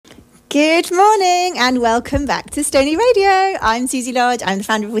Good morning and welcome back to Stony Radio. I'm Susie Lodge. I'm the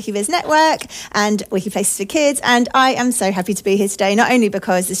founder of WikiViz Network and Wiki Places for Kids, and I am so happy to be here today, not only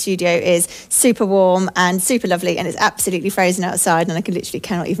because the studio is super warm and super lovely and it's absolutely frozen outside and I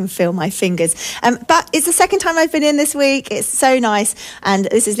cannot even feel my fingers, but it's the second time I've been in this week. It's so nice, and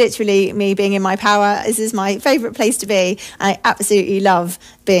this is literally me being in my power. This is my favourite place to be. I absolutely love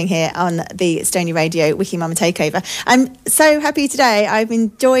being here on the Stony Radio Wiki Mama Takeover. I'm so happy today. I've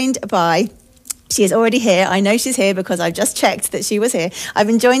been joined by, she is already here. I know she's here because I've just checked that she was here. I've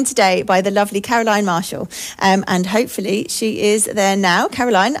been joined today by the lovely Caroline Marshall, and hopefully she is there now.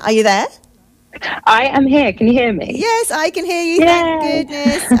 Caroline, are you there? I am here. Can you hear me? Yes, I can hear you. Yay. Thank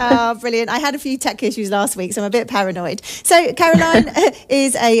goodness. Oh, brilliant. I had a few tech issues last week, so I'm a bit paranoid. So Caroline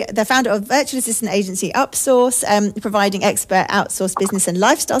is the founder of virtual assistant agency Upsource, providing expert outsourced business and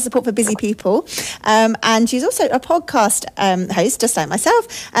lifestyle support for busy people. And she's also a podcast host, just like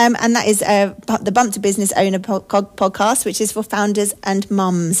myself. And that is the Bump to Business Owner podcast, which is for founders and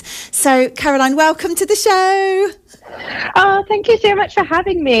mums. So Caroline, welcome to the show. Oh, thank you so much for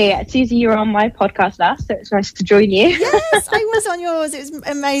having me. Susie, you were on my podcast last, so it's nice to join you. Yes, I was on yours. It was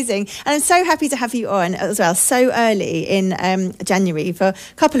amazing. And I'm so happy to have you on as well so early in January for a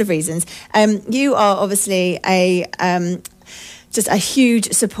couple of reasons. You are obviously just a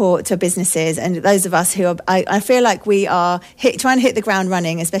huge support to businesses and those of us who are, I feel like we are trying to hit the ground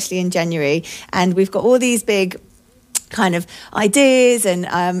running, especially in January. And we've got all these big kind of ideas and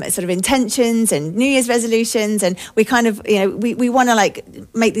sort of intentions and New Year's resolutions, and we kind of, we want to like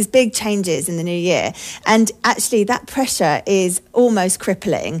make these big changes in the new year, and actually that pressure is almost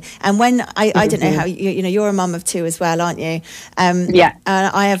crippling. And when I don't know how you're a mum of two as well, aren't you? Yeah.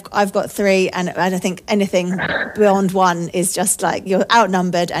 I've got three, and I think anything beyond one is just like you're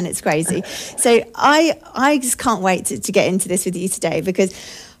outnumbered and it's crazy. So I just can't wait to get into this with you today, because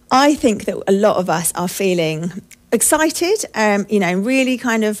I think that a lot of us are feeling excited, really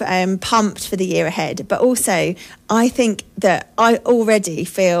kind of pumped for the year ahead. But also, I think that I already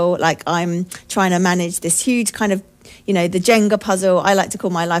feel like I'm trying to manage this huge kind of, the Jenga puzzle. I like to call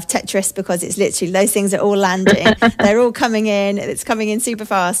my life Tetris, because it's literally those things are all landing. They're all coming in. It's coming in super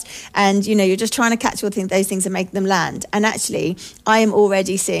fast. And, you're just trying to catch all those things and make them land. And actually, I am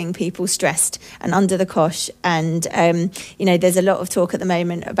already seeing people stressed and under the cosh. And, there's a lot of talk at the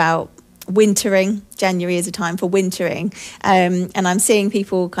moment about wintering. January is a time for wintering, and I'm seeing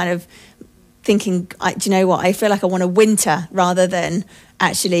people kind of thinking, do you know what, I feel like I want to winter rather than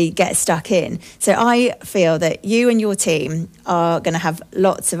actually get stuck in. So I feel that you and your team are going to have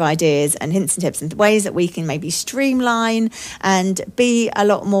lots of ideas and hints and tips and ways that we can maybe streamline and be a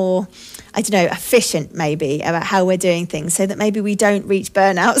lot more, efficient maybe about how we're doing things, so that maybe we don't reach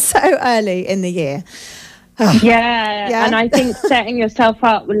burnout so early in the year. Yeah, and I think setting yourself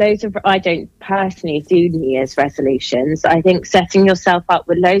up with loads of, I don't personally do New Year's resolutions. I think setting yourself up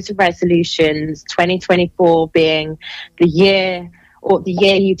with loads of resolutions, 2024 being the year, or the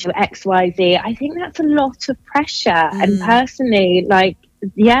year you do X, Y, Z, I think that's a lot of pressure. And personally,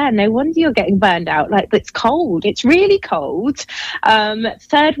 no wonder you're getting burned out. It's cold. It's really cold.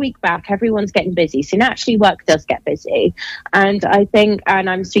 Third week back, everyone's getting busy. So naturally work does get busy. And I think, and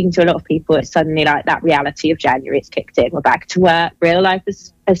I'm speaking to a lot of people, it's suddenly like that reality of January, it's kicked in. We're back to work. Real life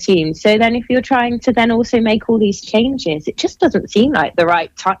is assumed. So then if you're trying to then also make all these changes, it just doesn't seem like the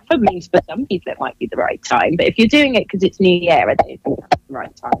right time. For me, for some people, it might be the right time. But if you're doing it because it's New Year, I don't think that's the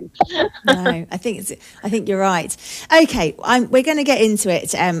right time. No, I think you're right. Okay, we're going to get into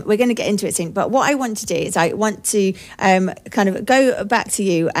it. We're going to get into it soon. But what I want to do is I want to kind of go back to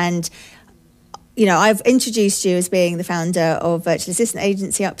you, and I've introduced you as being the founder of virtual assistant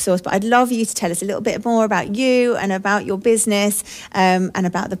agency Upsource, but I'd love you to tell us a little bit more about you and about your business, and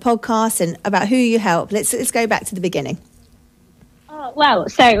about the podcast and about who you help. Let's go back to the beginning. Well,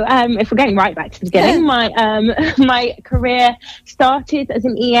 so if we're going right back to the beginning, my career started as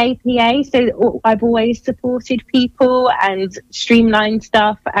an EAPA, so I've always supported people and streamlined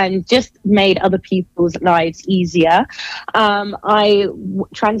stuff and just made other people's lives easier. I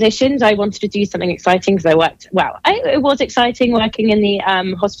transitioned. I wanted to do something exciting because it was exciting working in the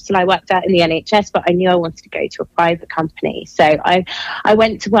hospital I worked at in the NHS, but I knew I wanted to go to a private company. So I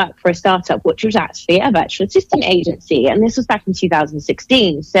went to work for a startup, which was actually a virtual assistant agency, and this was back in 2016.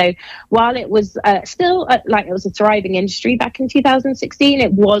 So while it was still it was a thriving industry back in 2016,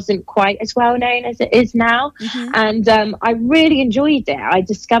 it wasn't quite as well known as it is now. And I really enjoyed it. I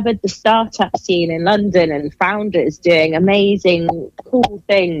discovered the startup scene in London and founders doing amazing, cool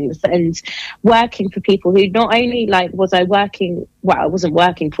things and working for people who not only was I working I wasn't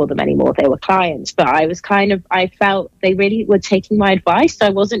working for them anymore. They were clients, but I felt they really were taking my advice. I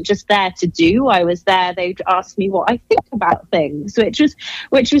wasn't just there to do, I was there. They'd ask me what I think about things,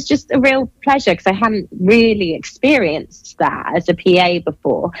 which was just a real pleasure because I hadn't really experienced that as a PA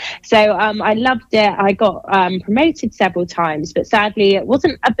before. So I loved it. I got promoted several times, but sadly it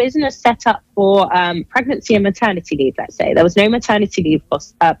wasn't a business set up for pregnancy and maternity leave, let's say. There was no maternity leave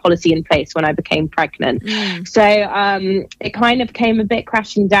policy in place when I became pregnant. So it kind of came a bit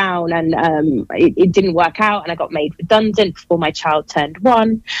crashing down, and it didn't work out, and I got made redundant before my child turned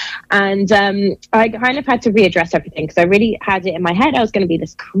 1. And I kind of had to readdress everything because I really had it in my head I was going to be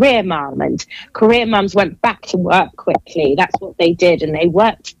this career mum, and career mums went back to work quickly. That's what they did, and they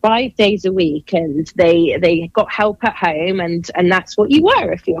worked 5 days a week, and they got help at home, and that's what you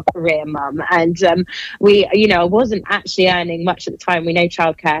were if you're a career mum. And I wasn't actually earning much at the time. We know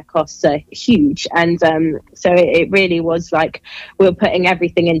childcare costs are huge, and so it really was like we were putting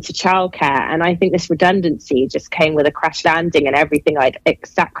everything into childcare. And I think this redundancy just came with a crash landing and everything I'd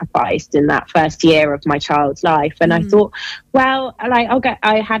sacrificed in that first year of my child's life. And I thought, well,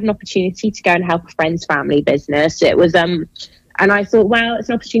 I had an opportunity to go and help a friend's family business. It was and I thought, well, it's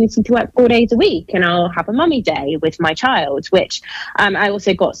an opportunity to work 4 days a week and I'll have a mummy day with my child, which I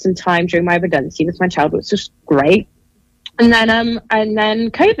also got some time during my redundancy with my child, which was great. And then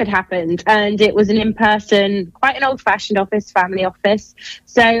COVID happened, and it was an in-person, quite an old-fashioned office, family office.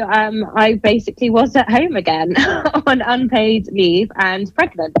 So I basically was at home again on unpaid leave and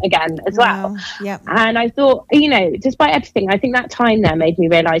pregnant again as well. Yep. And I thought, despite everything, I think that time there made me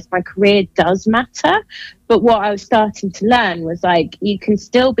realise my career does matter. But what I was starting to learn was like, you can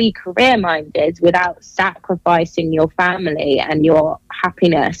still be career minded without sacrificing your family and your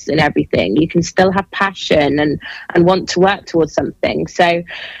happiness and everything. You can still have passion and want to work towards something. So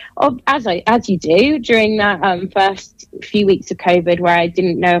as you do during that first few weeks of COVID, where I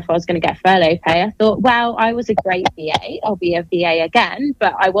didn't know if I was going to get furlough pay, I thought, well, I was a great VA. I'll be a VA again,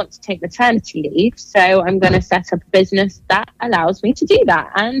 but I want to take maternity leave. So I'm going to set up a business that allows me to do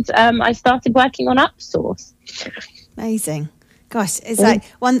that. And I started working on Upsource. Amazing. Gosh, it's like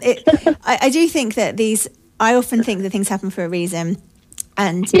I do think that I often think that things happen for a reason.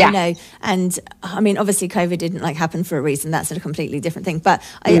 And, and I mean, obviously COVID didn't happen for a reason. That's a completely different thing. But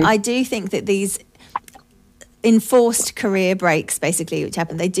I do think that these enforced career breaks, basically, which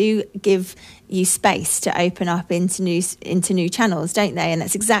happen, they do give you space to open up into new channels, don't they? And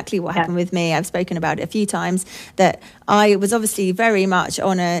that's exactly what happened with me. I've spoken about it a few times, that I was obviously very much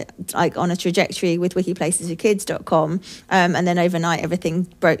on a trajectory with wikiplacesforkids.com, and then overnight everything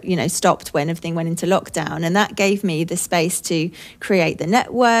broke, stopped when everything went into lockdown, and that gave me the space to create the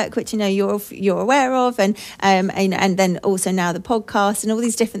network, which you're aware of, and then also now the podcast, and all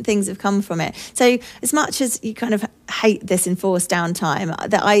these different things have come from it. So as much as you kind of hate this enforced downtime,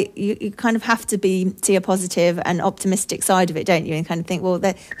 that you kind of have to see a positive and optimistic side of it, don't you? And kind of think, well,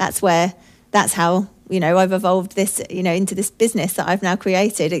 that's how I've evolved this into this business that I've now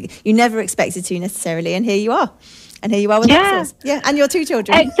created. You never expected to necessarily, and here you are. And here you are with Upsource. Yeah, and your 2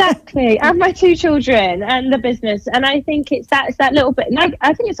 children. Exactly, and my 2 children and the business. And I think it's that little bit.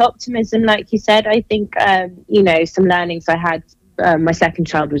 I think it's optimism, like you said. I think some learnings I had. My second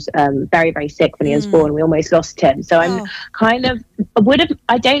child was very, very sick when he was born. We almost lost him. So I'm kind of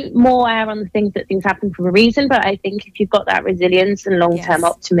I don't more err on the things happen for a reason, but I think if you've got that resilience and long-term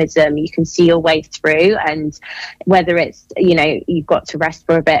optimism, you can see your way through. And whether it's, you've got to rest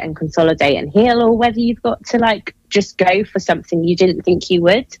for a bit and consolidate and heal, or whether you've got to just go for something you didn't think you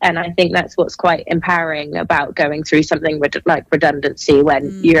would. And I think that's what's quite empowering about going through something like redundancy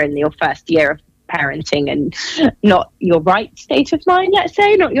when you're in your first year of parenting and not your right state of mind, let's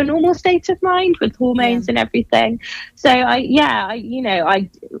say, not your normal state of mind with hormones and everything. So my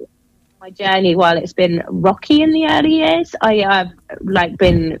journey, while it's been rocky in the early years, I have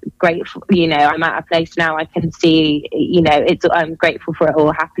been grateful. I'm at a place now I can see, I'm grateful for it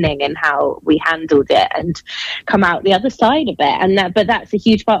all happening and how we handled it and come out the other side of it. But that's a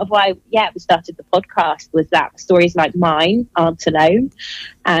huge part of why, we started the podcast, was that stories like mine aren't alone.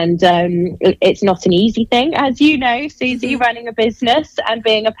 And it's not an easy thing, as you know, Susie, running a business and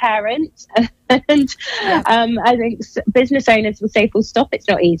being a parent. And I think business owners will say full stop, it's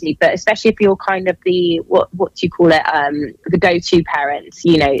not easy, but especially if you're kind of the what do you call it, the go-to parents,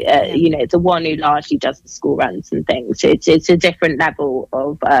 the one who largely does the school runs and things. It's a different level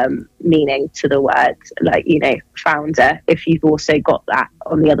of meaning to the word, founder, if you've also got that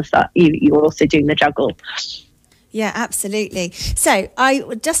on the other side. You're also doing the juggle. Yeah, absolutely. So I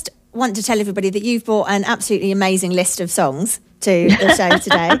just want to tell everybody that you've brought an absolutely amazing list of songs. to the show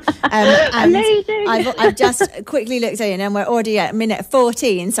today. And Amazing. I've just quickly looked in and we're already at minute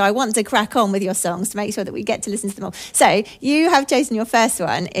 14. So I want to crack on with your songs to make sure that we get to listen to them all. So you have chosen your first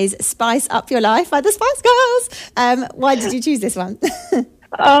one is Spice Up Your Life by the Spice Girls. Why did you choose this one?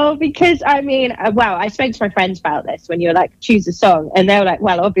 Oh, because I spoke to my friends about this when you were like, choose a song. And they were like,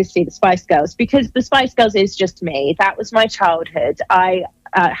 well, obviously the Spice Girls, because the Spice Girls is just me. That was my childhood. I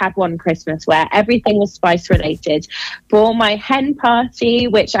had one Christmas where everything was spice related. For my hen party,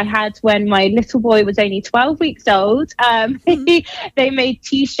 which I had when my little boy was only 12 weeks old, they made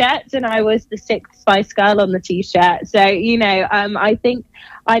T-shirts and I was the 6th Spice Girl on the T-shirt. So, I think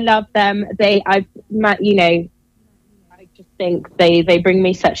I love them. I just think they bring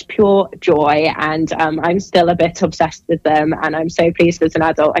me such pure joy, and I'm still a bit obsessed with them, and I'm so pleased as an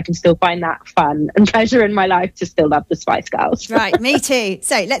adult I can still find that fun and pleasure in my life to still love the Spice Girls. Right, me too.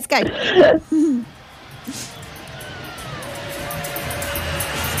 So let's go.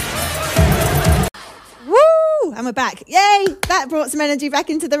 Woo! And we're back. Yay! That brought some energy back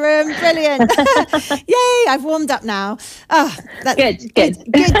into the room. Brilliant. Yay! I've warmed up now. Oh, that's good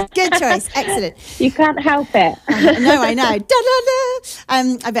choice. Excellent. You can't help it. No, I know. Da, da,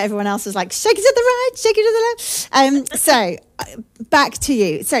 da. I bet everyone else was like, shake it to the right, shake it to the left. So back to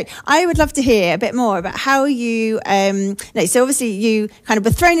you. So I would love to hear a bit more about how you, so obviously you kind of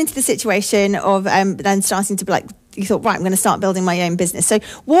were thrown into the situation of then starting to be like, you thought, right, I'm going to start building my own business. So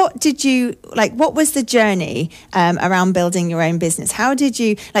what was the journey around building your own business? How did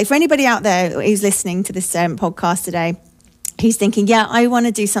you, for anybody out there who's listening to this podcast today, who's thinking, yeah, I want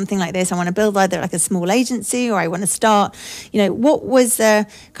to do something like this. I want to build either like a small agency or I want to start, what was the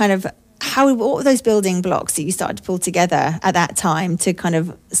kind of, what were those building blocks that you started to pull together at that time to kind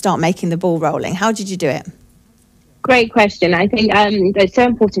of start making the ball rolling? How did you do it? Great question. I think it's so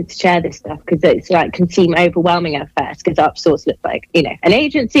important to share this stuff because it's can seem overwhelming at first because Upsource looks like, an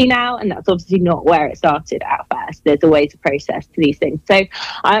agency now, and that's obviously not where it started at first. There's always a process to these things. So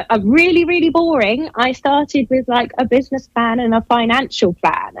I'm really, really boring. I started with a business plan and a financial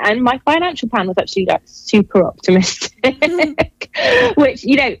plan, and my financial plan was actually super optimistic, which,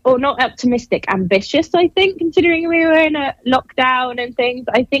 or not optimistic, ambitious, I think, considering we were in a lockdown and things.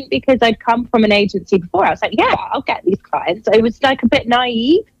 I think because I'd come from an agency before, I was like, yeah, I'll get these clients. I was a bit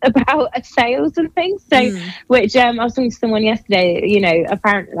naive about sales and things. So, which I was talking to someone yesterday,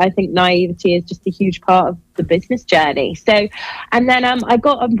 apparently I think naivety is just a huge part of the business journey. So, and then I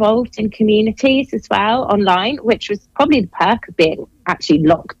got involved in communities as well online, which was probably the perk of being actually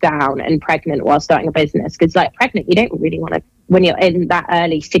locked down and pregnant while starting a business. Because pregnant, you don't really want to, when you're in that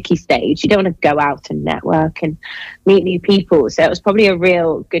early sicky stage, you don't want to go out and network and meet new people. So it was probably a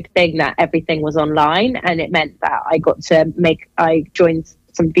real good thing that everything was online, and it meant that I joined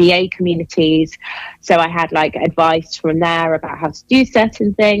some VA communities, so I had advice from there about how to do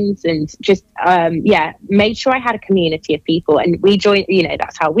certain things, and just made sure I had a community of people. And we joined,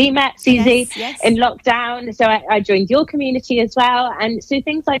 that's how we met, Susie. Yes. In lockdown. So I joined your community as well, and so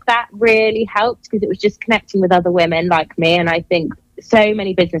things like that really helped because it was just connecting with other women like me. And I think so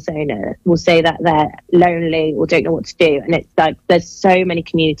many business owners will say that they're lonely or don't know what to do, and it's there's so many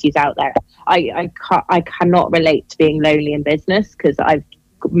communities out there. I cannot relate to being lonely in business because I've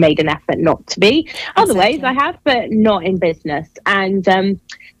made an effort not to be. Other ways I have, but not in business. And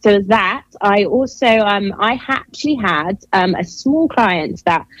so that I also I actually had a small client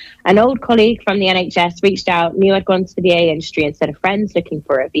that an old colleague from the NHS reached out, knew I'd gone to the VA industry instead of friends looking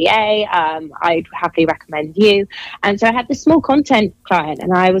for a VA. I'd happily recommend you. And so I had this small content client,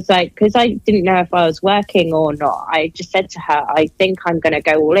 and I was like, because I didn't know if I was working or not, I just said to her, I think I'm going to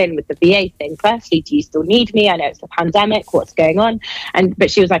go all in with the VA thing. Firstly, do you still need me? I know it's a pandemic, what's going on?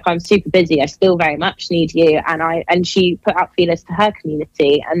 But she was like, I'm super busy, I still very much need you. And she put out feelers to her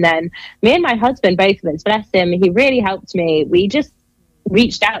community. And then me and my husband, both of us, bless him, he really helped me. We just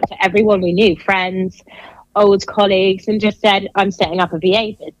reached out to everyone we knew, friends, old colleagues, and just said, I'm setting up a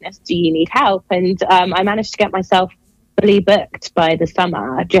VA business. Do you need help? And I managed to get myself fully booked by the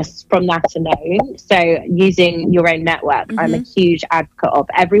summer just from that alone. So using your own network, I'm a huge advocate of.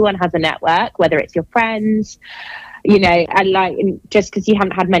 Everyone has a network, whether it's your friends, and just because you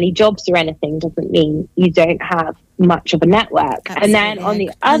haven't had many jobs or anything doesn't mean you don't have much of a network. Absolutely. And then on the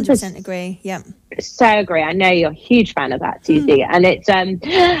other 100% agree. Yeah. So agree. I know you're a huge fan of that, Susie. And it's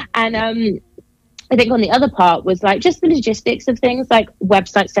I think on the other part was like just the logistics of things like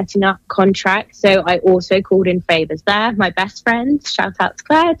website setting up, contracts. So I also called in favors there. My best friend, shout out to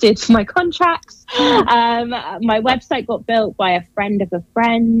Claire, did my contracts. My website got built by a friend of a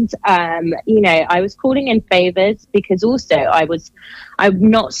friend. I was calling in favors because also I'm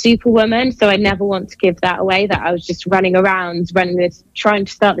not superwoman, so I never want to give that away, that I was just running around trying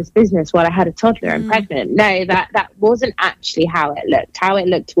to start this business while I had a toddler and pregnant. No, that wasn't actually how it looked. How it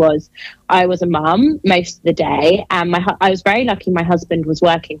looked was I was a mum most of the day, and I was very lucky my husband was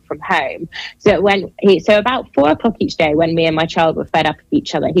working from home. So about 4 o'clock each day, when me and my child were fed up with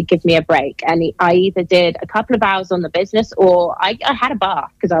each other, he'd give me a break, and I either did a couple of hours on the business, or I had a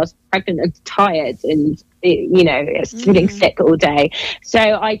bath because I was pregnant and tired and feeling sick all day. So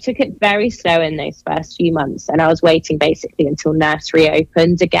I took it very slow in those first few months, and I was waiting basically until nursery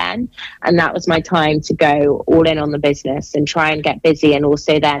opened again, and that was my time to go all in on the business and try and get busy, and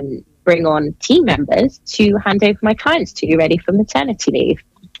also then bring on team members to hand over my clients to, ready for maternity leave.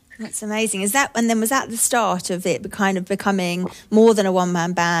 That's amazing. Was that the start of it kind of becoming more than a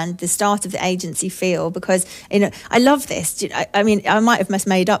one-man band, the start of the agency feel? Because, I love this. I mean, I might have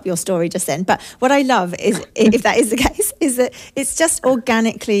made up your story just then, but what I love is, if that is the case, is that it's just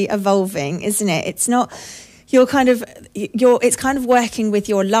organically evolving, isn't it? It's not... it's kind of working with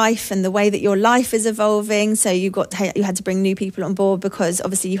your life and the way that your life is evolving. So you had to bring new people on board because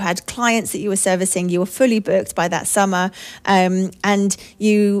obviously you had clients that you were servicing. You were fully booked by that summer, and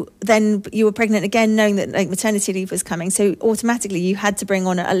you were pregnant again, knowing that like maternity leave was coming. So automatically you had to bring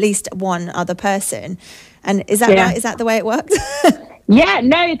on at least one other person. And is that right? Is that the way it worked? Yeah,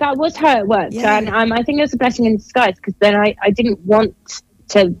 no, that was how it worked. Yeah. And I think it was a blessing in disguise, because then I didn't want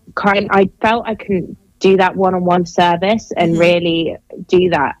to I felt I couldn't do that one-on-one service and really do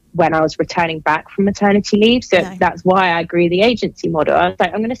that when I was returning back from maternity leave. So that's why I grew the agency model. I was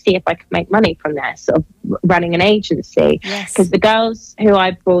like, I'm going to see if I can make money from this, of running an agency. Because the girls who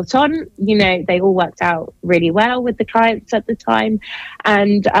I brought on, they all worked out really well with the clients at the time.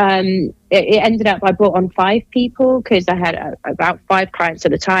 And it ended up, I brought on 5 people because I had about 5 clients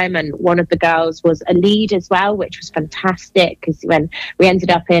at the time. And one of the girls was a lead as well, which was fantastic, because when we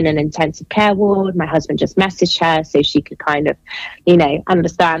ended up in an intensive care ward, my husband just messaged her so she could kind of,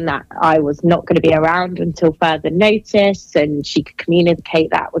 understand that I was not going to be around until further notice, and she could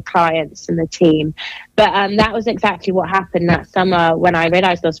communicate that with clients and the team. But that was exactly what happened that summer. When I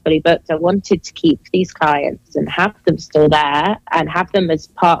realised I was fully booked, I wanted to keep these clients and have them still there and have them as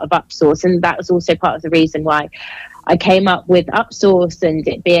part of Upsource. And that was also part of the reason why I came up with Upsource, and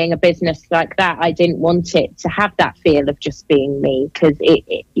it being a business like that, I didn't want it to have that feel of just being me, because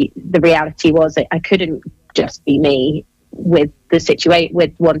the reality was I couldn't just be me with the situation,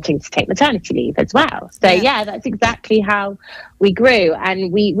 with wanting to take maternity leave as well. So that's exactly how we grew,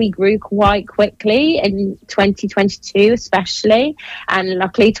 and we grew quite quickly in 2022 especially, and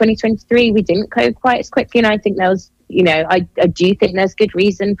luckily 2023 we didn't go quite as quickly, and I think there was I do think there's good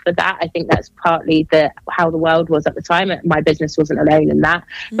reason for that. I think that's partly how the world was at the time. My business wasn't alone in that,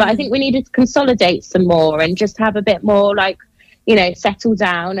 but I think we needed to consolidate some more and just have a bit more settle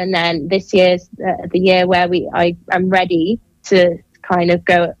down. And then this year's the year where I'm ready to kind of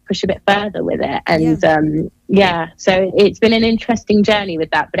go push a bit further with it. And so it's been an interesting journey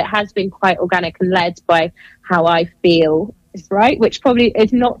with that, but it has been quite organic and led by how I feel is right, which probably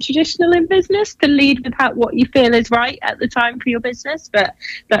is not traditional in business, to lead with what you feel is right at the time for your business, but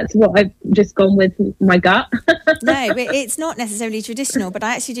that's what I've just gone with, my gut. No, but it's not necessarily traditional, but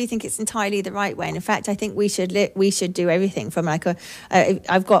I actually do think it's entirely the right way. And in fact, I think we should do everything from I've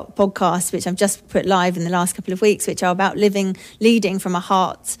got podcasts which I've just put live in the last couple of weeks, which are about leading from a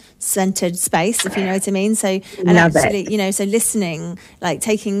heart-centered space, if you know what I mean. So, and actually, so listening, like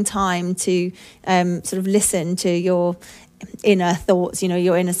taking time to sort of listen to your inner thoughts,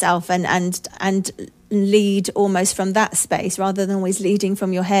 your inner self, and lead almost from that space rather than always leading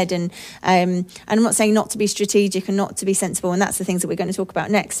from your head. And I'm not saying not to be strategic and not to be sensible, and that's the things that we're going to talk about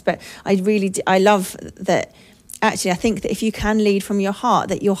next, but I love that. Actually, I think that if you can lead from your heart,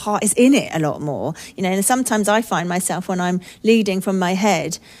 that your heart is in it a lot more. And sometimes I find myself, when I'm leading from my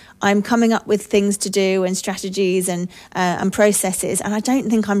head, I'm coming up with things to do and strategies and processes, and I don't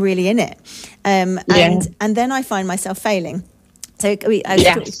think I'm really in it. And then I find myself failing. So I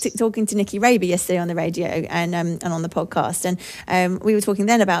was talking to Nikki Raby yesterday on the radio and on the podcast, and we were talking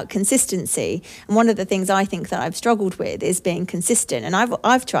then about consistency. And one of the things I think that I've struggled with is being consistent. And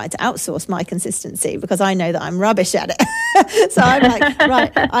I've tried to outsource my consistency because I know that I'm rubbish at it. So I'm like,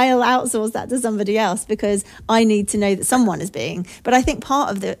 right, I'll outsource that to somebody else because I need to know that someone is being. But I think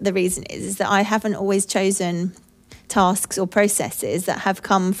part of the reason is that I haven't always chosen tasks or processes that have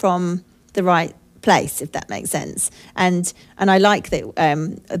come from the right place, if that makes sense. And I like that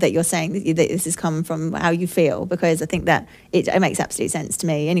that you're saying that this has come from how you feel, because I think that it makes absolute sense to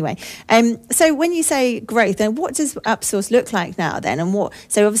me anyway. So when you say growth, then what does Upsource look like now then? And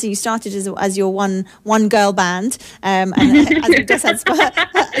so obviously you started as your one girl band, and as we just had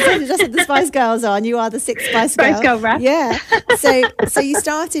the Spice Girls on, you are the sixth Spice Girl rap. Yeah. So you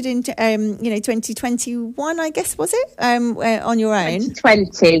started in 2021, I guess, was it, on your own?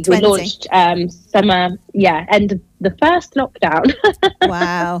 2020. We launched summer, end of the first lockdown.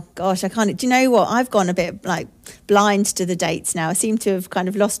 Wow, gosh, I can't. Do you know what? I've gone a bit like blind to the dates now. I seem to have kind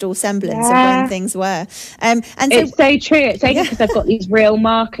of lost all semblance of when things were. And so, it's so true. It's only because I've got these real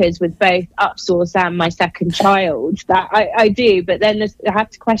markers with both Upsource and my second child that I do. But then I have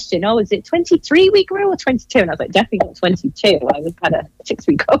to question, is it 23-week rule or 22? And I was like, definitely not 22. I was had a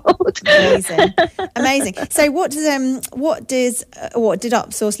 6-week-old. Amazing. So what did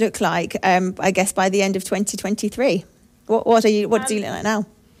Upsource look like? I guess by the end of 2023. What do you look like now?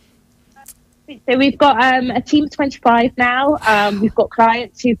 So we've got a team of 25 now. We've got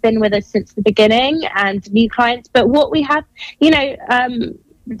clients who've been with us since the beginning and new clients. But what we have,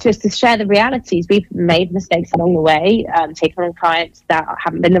 just to share the realities, we've made mistakes along the way, taken on clients that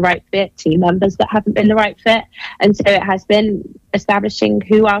haven't been the right fit, team members that haven't been the right fit. And so it has been establishing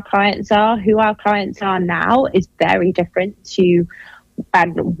who our clients are. Who our clients are now is very different to,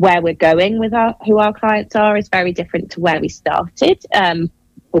 and where we're going with who our clients are is very different to where we started,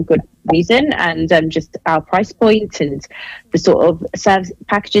 for good reason, and just our price point and the sort of service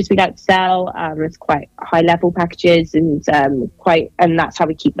packages we like to sell. It's quite high level packages, and that's how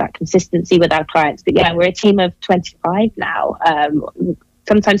we keep that consistency with our clients. But we're a team of 25 now.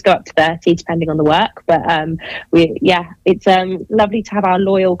 Sometimes go up to 30 depending on the work, but it's lovely to have our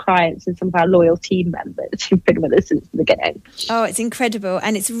loyal clients and some of our loyal team members who've been with us since the beginning. Oh, it's incredible,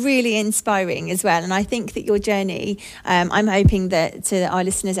 and it's really inspiring as well. And I think that your journey, I'm hoping that to our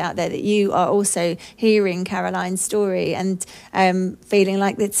listeners out there that you are also hearing Caroline's story and feeling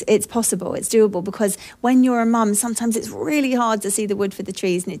like it's possible, it's doable, because when you're a mum, sometimes it's really hard to see the wood for the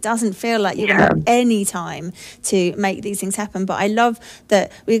trees, and it doesn't feel like you're going to have any time to make these things happen. But I love that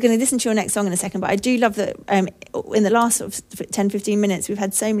we're going to listen to your next song in a second, but I do love that in the last sort of 10-15 minutes we've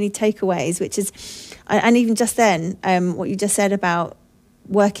had so many takeaways, which is, and even just then what you just said about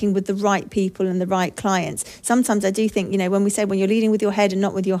working with the right people and the right clients. Sometimes I do think, when we say when you're leading with your head and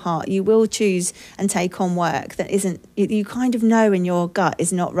not with your heart, you will choose and take on work that isn't, you kind of know in your gut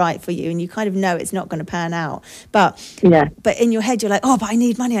is not right for you, and you kind of know it's not going to pan out. But in your head you're like, but I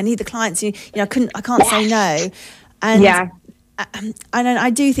need money, I need the clients, I can't say no. And I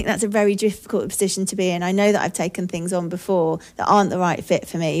do think that's a very difficult position to be in. I know that I've taken things on before that aren't the right fit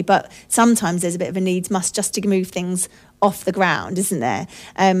for me, but sometimes there's a bit of a needs must just to move things off the ground, isn't there?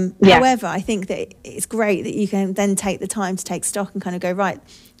 However, I think that it's great that you can then take the time to take stock and kind of go, right,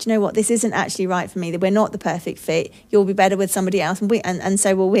 do you know what, this isn't actually right for me, that we're not the perfect fit, you'll be better with somebody else, and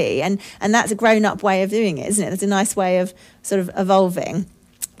so will we, and that's a grown-up way of doing it, isn't it? It's a nice way of sort of evolving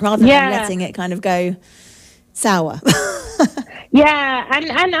rather than letting it kind of go sour.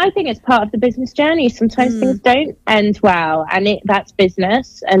 And I think it's part of the business journey. Sometimes things don't end well, and that's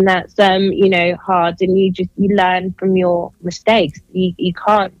business, and that's hard, and you learn from your mistakes. You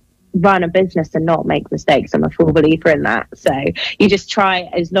can't run a business and not make mistakes. I'm a full believer in that. So you just try,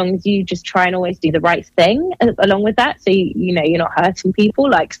 as long as you just try and always do the right thing along with that. So you're not hurting people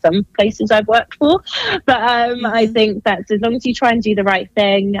like some places I've worked for. But I think that's, as long as you try and do the right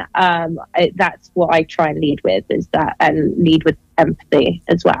thing, that's what I try and lead with, is that, and lead with empathy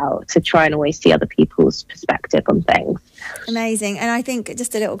as well, to try and always see other people's perspective on things. Amazing. And I think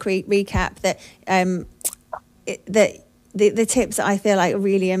just a little recap that the tips that I feel like are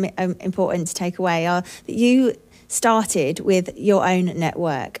really important to take away are that you started with your own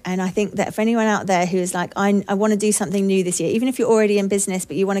network. And I think that for anyone out there who is like, I want to do something new this year, even if you're already in business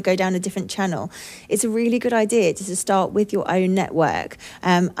but you want to go down a different channel, it's a really good idea to start with your own network,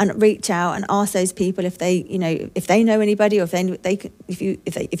 and reach out and ask those people if they know anybody, or if they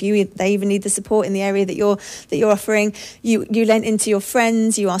even need the support in the area that you're offering. You lent into your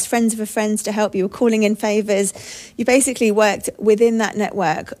friends, you asked friends of friends to help, you were calling in favors, you basically worked within that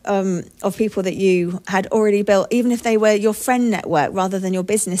network of people that you had already built, even if they were your friend network rather than your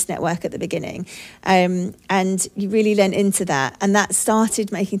business network at the beginning. And you really lent into that. And that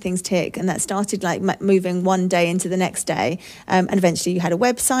started making things tick. And that started like moving one day into the next day. And eventually you had a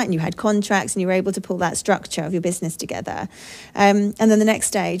website and you had contracts and you were able to pull that structure of your business together. And then the next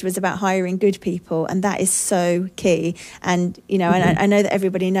stage was about hiring good people. And that is so key. And, and I know that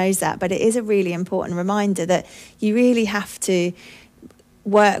everybody knows that, but it is a really important reminder that you really have to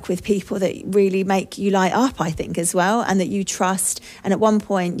work with people that really make you light up, I think, as well, and that you trust. And at one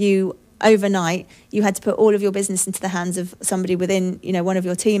point, overnight, you had to put all of your business into the hands of somebody within, one of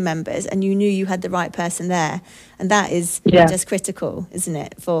your team members, and you knew you had the right person there. And that is just critical, isn't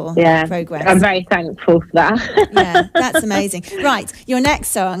it, for progress? I'm very thankful for that. Yeah, that's amazing. Right, your next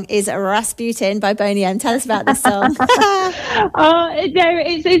song is Rasputin by Boney M. Tell us about this song.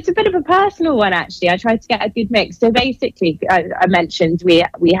 It's a bit of a personal one, actually. I tried to get a good mix. So basically, I mentioned we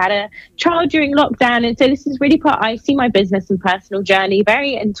had a child during lockdown, and so this is really I see my business and personal journey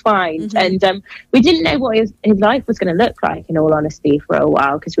very entwined. And we didn't know what his life was going to look like, in all honesty, for a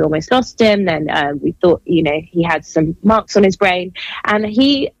while, because we almost lost him. Then we thought, he had some marks on his brain, and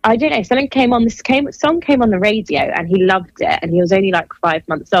I don't know, song came on the radio, and he loved it, and he was only like 5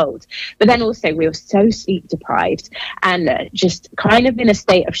 months old. But then also we were so sleep deprived, and just kind of in a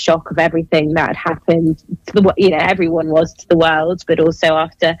state of shock of everything that had happened to everyone was to the world, but also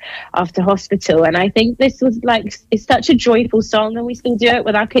after hospital. And I think this was it's such a joyful song, and we still do it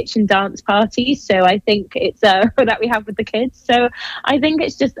with our kitchen dance parties. So I think it's that we have with the kids. So I think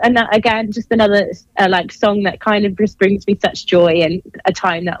it's just another song that kind of just brings me such joy in a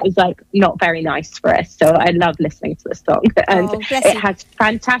time that was not very nice for us. So I love listening to the song, and it has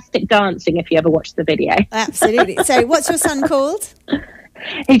fantastic dancing if you ever watch the video. Absolutely. So what's your son called?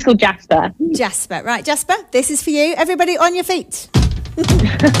 He's called Jasper. Jasper. Right, Jasper, this is for you. Everybody on your feet.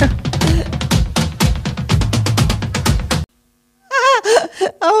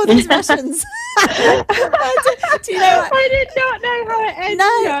 Oh, these Russians. Do you know what? I did not know how it ended.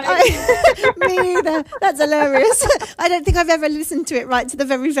 No, me either. That's hilarious. I don't think I've ever listened to it right to the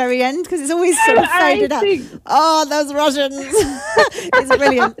very, very end, because it's always sort of faded out. Oh, those Russians. It's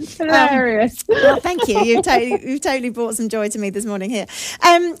brilliant. It's hilarious. Well, thank you. You've totally brought some joy to me this morning here.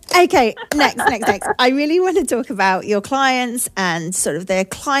 Okay, next. I really want to talk about your clients and sort of their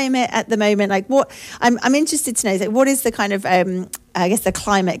climate at the moment. What I'm interested to know, what is the kind of I guess the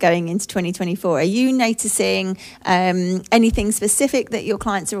climate going into 2024? Are you noticing anything specific that your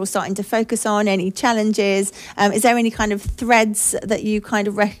clients are all starting to focus on? Any challenges? Is there any kind of threads that you kind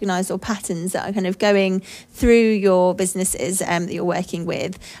of recognise, or patterns that are kind of going through your businesses that you're working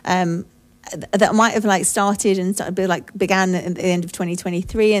with? That might have started and began at the end of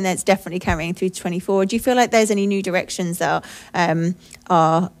 2023, and that's definitely carrying through to 2024. Do you feel like there's any new directions that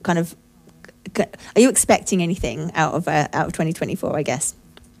are kind of? Are you expecting anything out of 2024? I guess.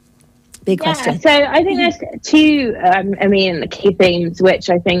 Big question. So I think there's two, key themes, which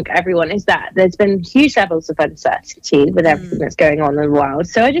I think everyone is that there's been huge levels of uncertainty with everything that's going on in the world.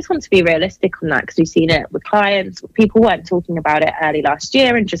 So I just want to be realistic on that, because we've seen it with clients. People weren't talking about it early last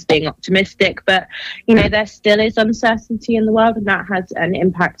year and just being optimistic, but there still is uncertainty in the world, and that has an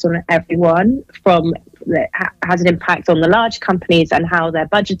impact on everyone. Has an impact on the large companies and how they're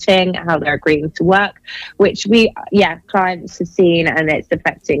budgeting, how they're agreeing to work, which clients have seen, and it's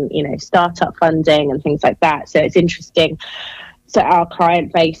affecting startup funding and things like that. So it's interesting. So our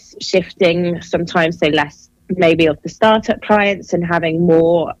client base shifting sometimes, so less maybe of the startup clients, and having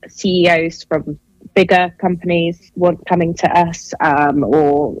more CEOs from bigger companies coming to us,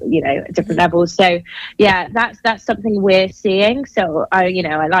 or at different levels. So that's something we're seeing. So I'm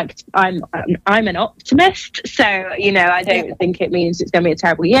an optimist, so I don't think it means it's going to be a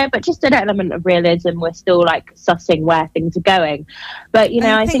terrible year, but just an element of realism. We're still sussing where things are going, but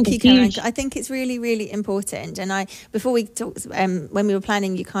I think it's really, really important. And before we talked, when we were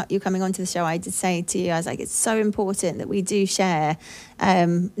planning you coming onto the show, I did say to you, I was like, it's so important that we do share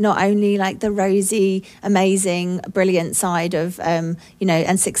not only the rosy, amazing, brilliant side of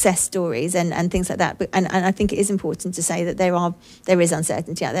and success stories and things like that, but and I think it is important to say that there is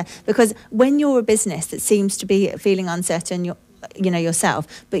uncertainty out there, because when you're a business that seems to be feeling uncertain, yourself,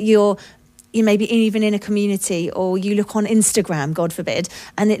 but you may be even in a community, or you look on Instagram, God forbid,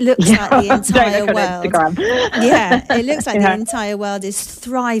 and it looks like the entire world. It looks like the entire world is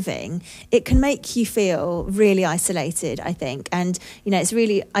thriving. It can make you feel really isolated, I think. And I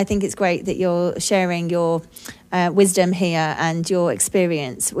think it's great that you're sharing your wisdom here and your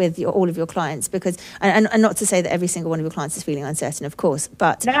experience with all of your clients, because and not to say that every single one of your clients is feeling uncertain, of course,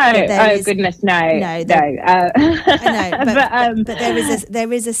 but no. I know, but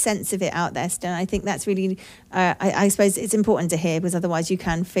there is a sense of it out there still. I think that's really I suppose it's important to hear, because otherwise you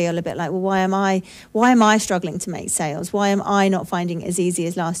can feel a bit like, well, why am I struggling to make sales? Why am I not finding it as easy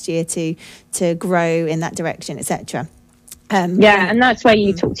as last year to grow in that direction, etc. And that's where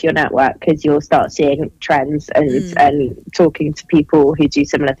you talk to your network, because you'll start seeing trends and talking to people who do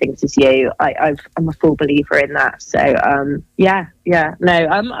similar things as you. I'm a full believer in that. So No,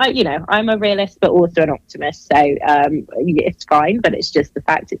 I'm a realist, but also an optimist. So it's fine, but it's just the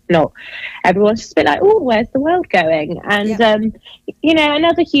fact it's not. Everyone's just a bit like, oh, where's the world going? And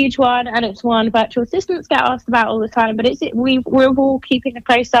another huge one, and it's one virtual assistants get asked about all the time. But we're all keeping a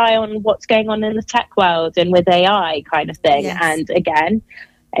close eye on what's going on in the tech world and with AI kind of thing. Yes. And again,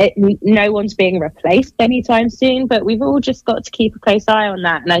 no one's being replaced anytime soon, but we've all just got to keep a close eye on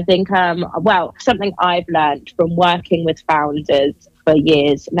that. And I think, something I've learned from working with founders for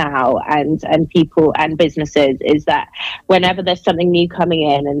years now and people and businesses is that whenever there's something new coming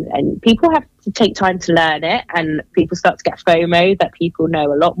in and people have to take time to learn it, and people start to get FOMO that people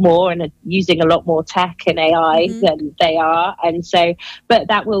know a lot more and are using a lot more tech and AI than they are. And so, but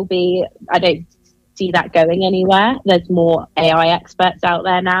that will be, I don't see that going anywhere. There's more AI experts out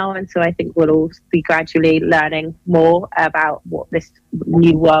there now, and so I think we'll all be gradually learning more about what this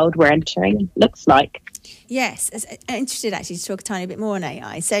new world we're entering looks like. Yes, I'm interested actually to talk a tiny bit more on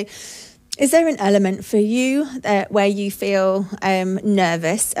AI. So is there an element for you where you feel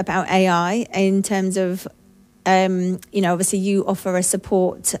nervous about AI in terms of obviously you offer a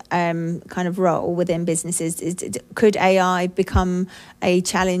support kind of role within businesses. Could AI become a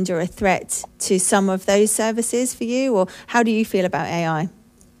challenge or a threat to some of those services for you, or how do you feel about AI?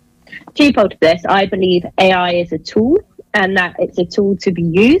 Twofold to this. I believe AI is a tool, and that it's a tool to be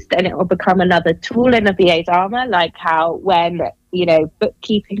used, and it will become another tool in a VA's armor, like how when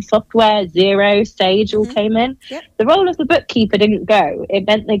bookkeeping software, Xero, Sage all came in. Yep. The role of the bookkeeper didn't go. It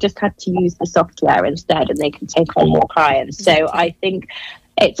meant they just had to use the software instead, and they could take on more clients. Exactly. So I think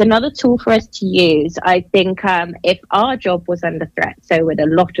it's another tool for us to use. I think if our job was under threat, so with a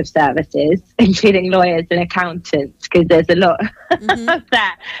lot of services, including lawyers and accountants, because there's a lot of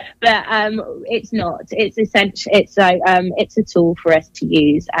that, but it's not. It's essential. It's a tool for us to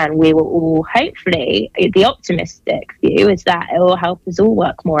use, and we will all, hopefully, the optimistic view is that it will help us all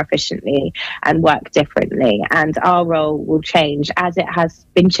work more efficiently and work differently, and our role will change as it has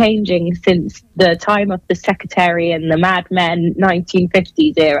been changing since the time of the secretary and the madmen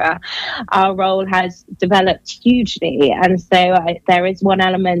 1950s era. Our role has developed hugely, and so there is one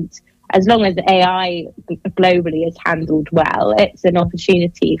element. As long as AI globally is handled well, it's an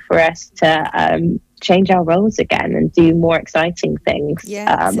opportunity for us to change our roles again and do more exciting things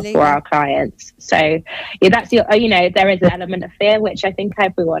for our clients. So that's there is an element of fear, which I think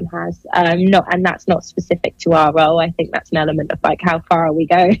everyone has, and that's not specific to our role. I think that's an element of like, how far are we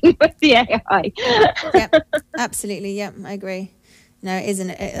going with the AI? Yep, absolutely. Yep, I agree. No, it isn't.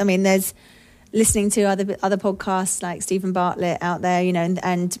 I mean, there's listening to other podcasts like Stephen Bartlett out there,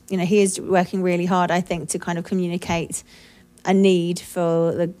 and he is working really hard, I think, to kind of communicate a need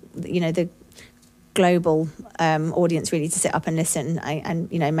for the global audience really to sit up and listen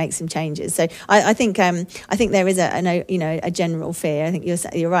and make some changes. So I think there is a general fear. I think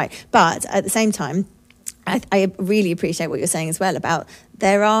you're right, but at the same time, I really appreciate what you're saying as well about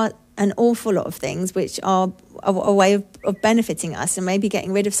there are an awful lot of things which are a way of benefiting us and maybe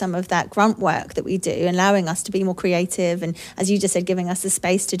getting rid of some of that grunt work that we do and allowing us to be more creative, and as you just said, giving us the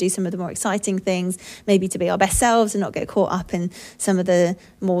space to do some of the more exciting things, maybe to be our best selves and not get caught up in some of the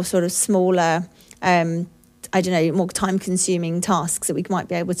more sort of smaller more time-consuming tasks that we might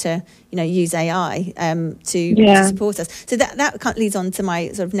be able to, use AI to support us. So that leads on to my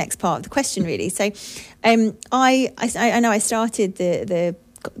sort of next part of the question, really. So, I know I started the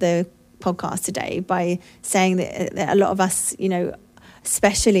podcast today by saying that a lot of us,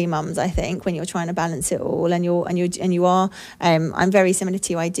 especially mums, I think, when you're trying to balance it all, and you are. I'm very similar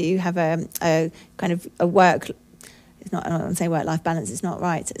to you. I do have a kind of a work. It's not. I don't want to say work-life balance. It's not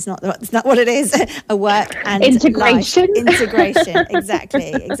right. It's not what it is. A work and integration. Integration.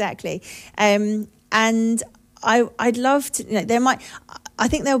 Exactly. And I'd love to. I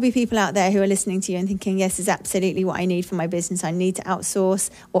think there will be people out there who are listening to you and thinking, yes, is absolutely what I need for my business. I need to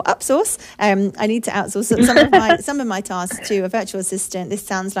outsource or upsource. I need to outsource some of my tasks to a virtual assistant. This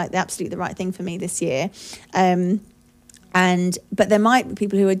sounds like absolutely the right thing for me this year. But there might be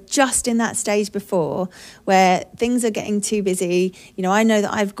people who are just in that stage before where things are getting too busy. I know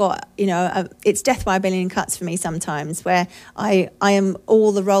that I've got, it's death by a billion cuts for me sometimes, where I am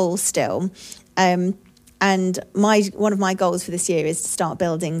all the roles still. And one of my goals for this year is to start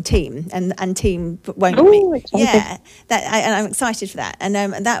building team, and team won't mean, and I'm excited for that. And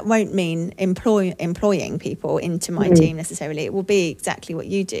that won't mean employing people into my team necessarily. It will be exactly what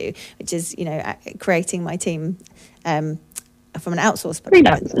you do, which is creating my team from an outsource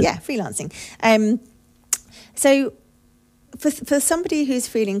freelancing. So for somebody who's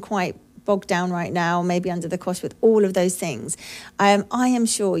feeling quite bogged down right now, maybe under the cosh with all of those things. I am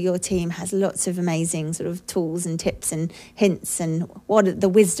sure your team has lots of amazing sort of tools and tips and hints and what the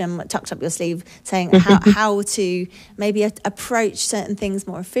wisdom tucked up your sleeve, saying how to maybe approach certain things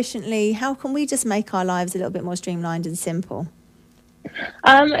more efficiently. How can we just make our lives a little bit more streamlined and simple?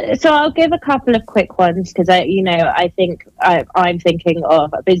 So I'll give a couple of quick ones because I think I'm thinking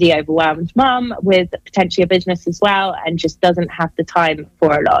of a busy, overwhelmed mum with potentially a business as well, and just doesn't have the time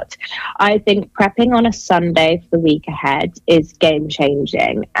for a lot. I think prepping on a Sunday for the week ahead is game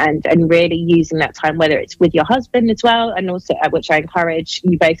changing, and really using that time, whether it's with your husband as well, and also which I encourage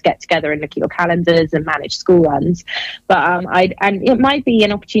you both get together and look at your calendars and manage school runs. But and it might be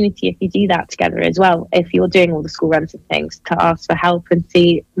an opportunity if you do that together as well, if you're doing all the school runs and things, to ask for help and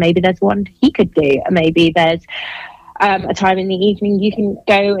see maybe there's one he could do, and maybe there's a time in the evening you can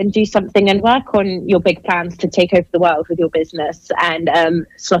go and do something and work on your big plans to take over the world with your business, and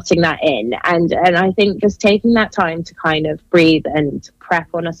slotting that in. And I think just taking that time to kind of breathe and prep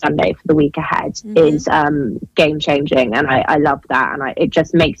on a Sunday for the week ahead is game changing, and I love that. And it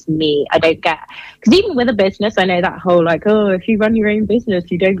just makes me, I don't get, because even with a business, I know that whole like, oh, if you run your own business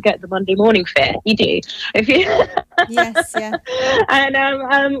you don't get the Monday morning fit. You do if you yes, yeah. And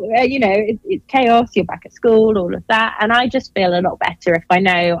it's chaos, you're back at school, all of that, and I just feel a lot better if I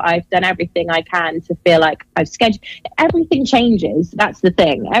know I've done everything I can to feel like I've scheduled. Everything changes, that's the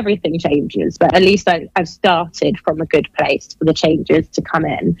thing, everything changes, but at least I've started from a good place for the changes to come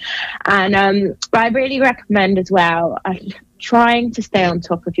in. And but I really recommend as well trying to stay on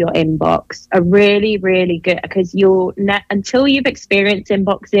top of your inbox are really, really good, because until you've experienced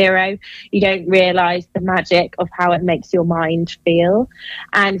inbox zero, you don't realize the magic of how it makes your mind feel.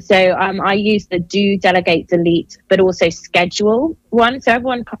 And so I use the do, delegate, delete, but also schedule one. So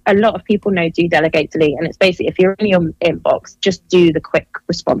a lot of people know do, delegate, delete, and it's basically if you're in your inbox, just do the quick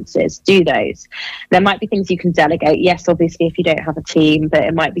responses, do those. There might be things you can delegate, yes, obviously if you don't have a team, but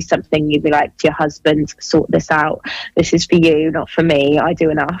it might be something you'd be like to your husband, sort this out, this is for you, not for me, I do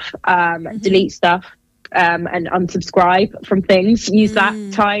enough. Delete stuff and unsubscribe from things, use that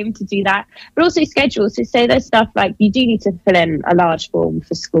time to do that, but also schedule. So say there's stuff like you do need to fill in a large form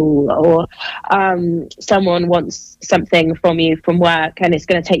for school, or someone wants something from you from work and it's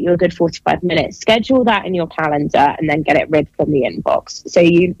going to take you a good 45 minutes, schedule that in your calendar and then get it rid from the inbox, so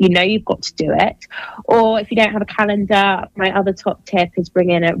you know you've got to do it. Or if you don't have a calendar, my other top tip is bring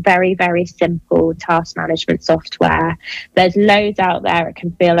in a very, very simple task management software. There's loads out there, it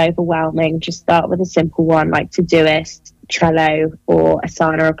can feel overwhelming. Just start with a simple one like Todoist, Trello, or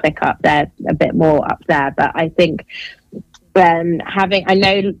Asana or ClickUp. They're a bit more up there, but I think I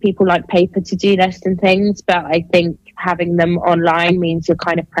know people like paper to-do lists and things, but I think having them online means you're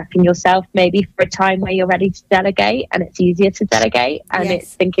kind of prepping yourself maybe for a time where you're ready to delegate, and it's easier to delegate. And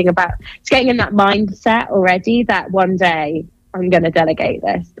it's getting in that mindset already that one day I'm going to delegate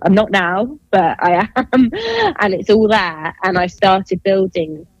this. I'm not now, but I am. And it's all there. And I started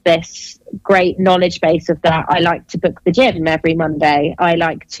building this great knowledge base of that. I like to book the gym every Monday. I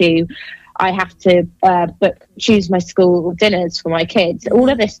have to choose my school dinners for my kids. All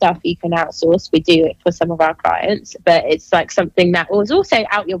of this stuff you can outsource. We do it for some of our clients, but it's like something that was also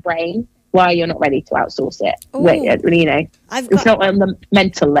out your brain while you're not ready to outsource it. It's not on the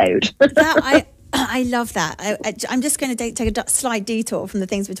mental load. I love that. I'm just going to take a slight detour from the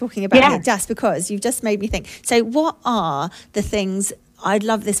things we're talking about here, just because you've just made me think. So what are the things, I'd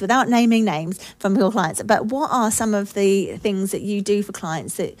love this without naming names from your clients, but what are some of the things that you do for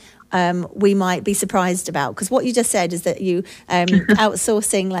clients that we might be surprised about? Because what you just said is that you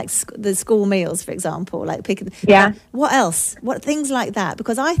outsourcing like the school meals, for example, like picking. What else? What things like that?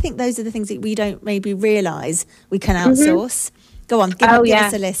 Because I think those are the things that we don't maybe realise we can outsource. Go on, give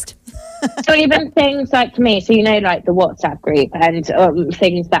us a list. So even things like for me, so like the WhatsApp group and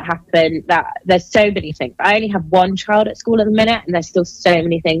things that happen, that there's so many things. I only have one child at school at the minute, and there's still so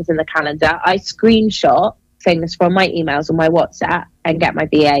many things in the calendar. I screenshot things from my emails on my WhatsApp and get my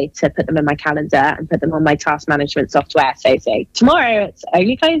VA to put them in my calendar and put them on my task management software. So say tomorrow it's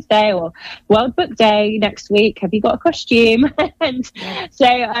only clothes day, or World Book Day next week, have you got a costume? And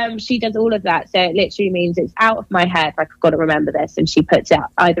so she does all of that. So it literally means it's out of my head, like I've got to remember this, and she puts it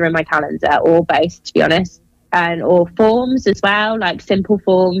either in my calendar or both, to be honest. And or forms as well, like simple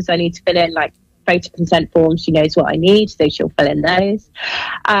forms I need to fill in, like photo consent forms. She knows what I need, so she'll fill in those.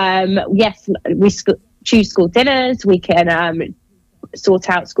 Yes, we choose school dinners. We can sort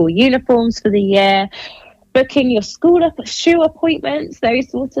out school uniforms for the year. booking your shoe appointments, those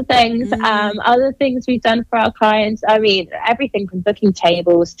sorts of things. Other things we've done for our clients, I mean, everything from booking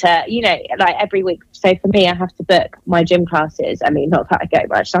tables to, you know, like every week. So for me, I have to book my gym classes. I mean, not that I go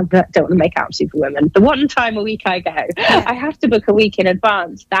much, I don't want to make out Superwoman. The one time a week I go, I have to book a week in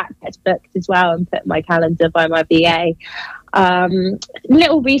advance. That gets booked as well and put in my calendar by my VA.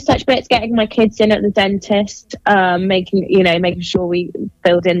 Little research bits, getting my kids in at the dentist, making sure we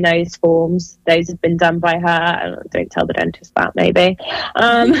filled in those forms. Those have been done by her. Don't tell the dentist that, maybe.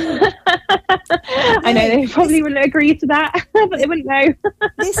 I know they probably wouldn't agree to that, but they wouldn't know.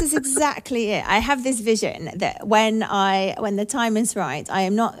 This is exactly it. I have this vision that when the time is right, I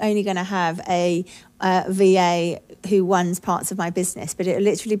am not only going to have a VA who runs parts of my business, but it'll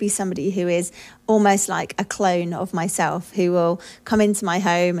literally be somebody who is almost like a clone of myself, who will come into my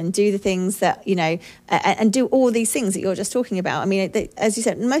home and do the things that, you know, and do all these things that you're just talking about. I mean, as you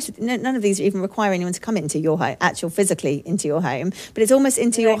said, none of these even require anyone to come into your home, physically into your home, but it's almost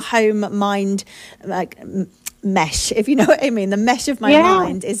into your home mind, like mesh, if you know what I mean. The mesh of my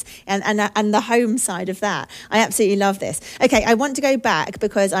mind is and the home side of that. I absolutely love this. Okay, I want to go back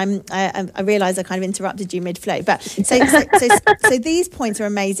because I realise I kind of interrupted you mid-flow, but so these points are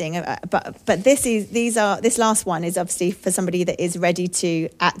amazing. But this last one is obviously for somebody that is ready to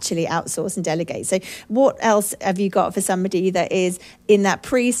actually outsource and delegate. So what else have you got for somebody that is in that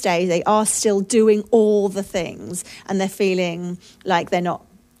pre-stage? They are still doing all the things and they're feeling like they're not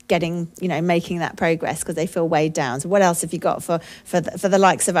making that progress because they feel weighed down. So what else have you got for the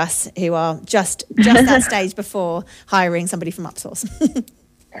likes of us who are just that stage before hiring somebody from Upsource?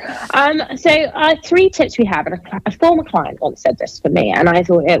 So 3 tips we have, and a former client once said this for me, and I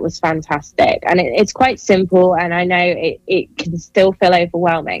thought it was fantastic. And it's quite simple, and I know it can still feel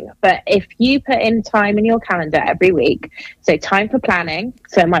overwhelming. But if you put in time in your calendar every week, so time for planning,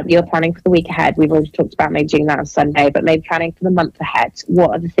 so it might be you're planning for the week ahead. We've already talked about maybe doing that on Sunday, but maybe planning for the month ahead.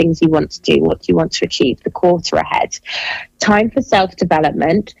 What are the things you want to do? What do you want to achieve the quarter ahead? Time for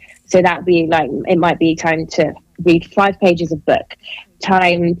self-development. So that'd be like, it might be time to read 5 pages of book.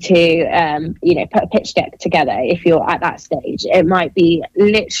 Time to put a pitch deck together if you're at that stage. It might be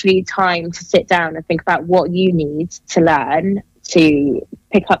literally time to sit down and think about what you need to learn to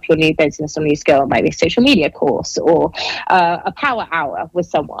pick up your new business or new skill, maybe a social media course or a power hour with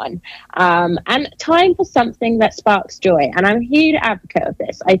someone, and time for something that sparks joy. And I'm a huge advocate of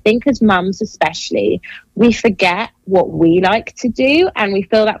this. I think as mums especially, we forget what we like to do and we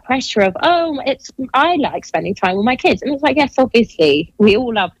feel that pressure of, I like spending time with my kids. And it's like, yes, obviously we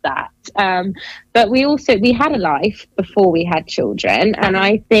all love that, but we had a life before we had children. And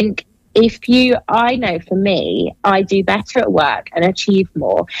I think I know for me, I do better at work and achieve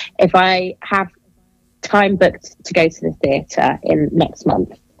more if I have time booked to go to the theatre in next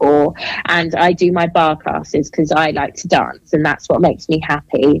month, and I do my bar classes because I like to dance and that's what makes me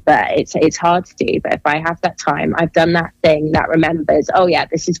happy. But it's hard to do. But if I have that time, I've done that thing that remembers,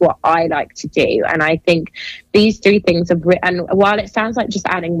 this is what I like to do. And I think these 3 things and while it sounds like just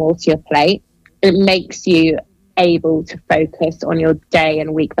adding more to your plate, it makes you able to focus on your day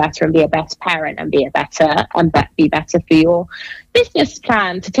and week better and be a better parent and be better for your business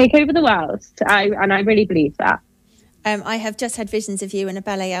plan to take over the world. I really believe that. I have just had visions of you in a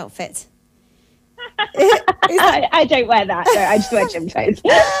ballet outfit. I don't wear that. No, I just wear gym clothes.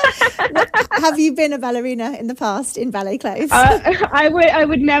 Have you been a ballerina in the past in ballet clothes? I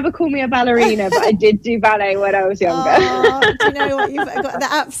would never call me a ballerina, but I did do ballet when I was younger. Do you know what? You've got the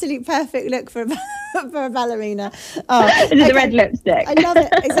absolute perfect look for a ballerina. The red lipstick. I love it.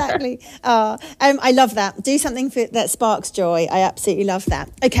 Exactly. I love that. Do something that sparks joy. I absolutely love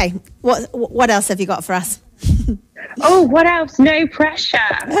that. Okay. What else have you got for us? What else? No pressure.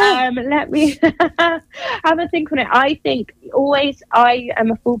 Let me have a think on it. I think always I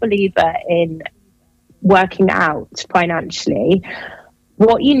am a full believer in working out financially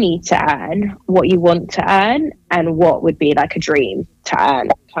what you need to earn, what you want to earn, and what would be like a dream to earn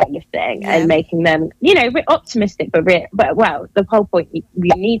kind of thing, and making them, optimistic, but the whole point you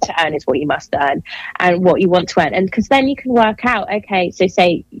need to earn is what you must earn and what you want to earn. And because then you can work out, okay, so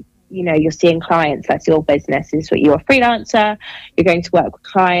say, you're seeing clients, that's your business, is what you're a freelancer, you're going to work with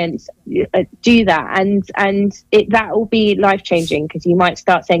clients, do that. And that will be life-changing because you might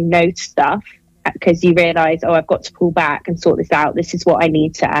start saying no to stuff because you realise, I've got to pull back and sort this out. This is what I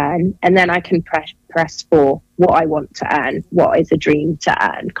need to earn. And then I can press for what I want to earn, what is a dream to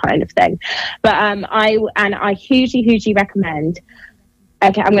earn kind of thing. But I hugely, hugely recommend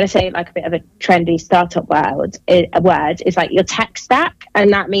okay, I'm going to say like a bit of a trendy startup word is like your tech stack.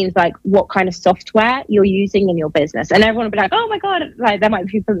 And that means like what kind of software you're using in your business. And everyone will be like, oh my God, like there might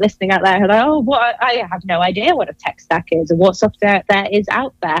be people listening out there who are like, oh, I have no idea what a tech stack is or what software there is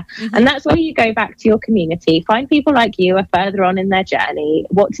out there. And that's where you go back to your community, find people like you are further on in their journey.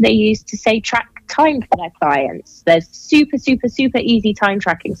 What do they use to say track time for their clients? There's super easy time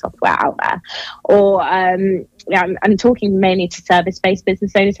tracking software out there. Or I'm talking mainly to service-based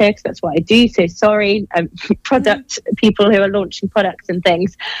business owners here because that's what I do, so sorry, product people who are launching products and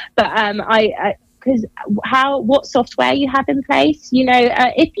things, but because what software you have in place,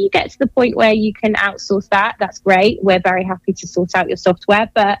 if you get to the point where you can outsource that's great. We're very happy to sort out your software,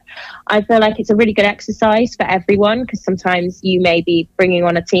 but I feel like it's a really good exercise for everyone, because sometimes you may be bringing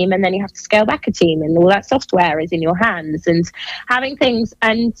on a team and then you have to scale back a team and all that software is in your hands, and having things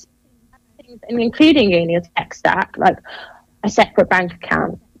and including in your tech stack, like a separate bank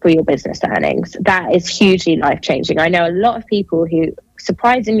account for your business earnings, that is hugely life-changing. I know a lot of people who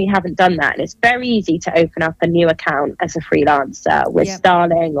surprisingly haven't done that, and it's very easy to open up a new account as a freelancer with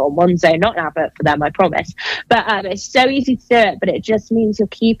Starling or Monzo. Not an advert for them, I promise, but it's so easy to do it. But it just means you're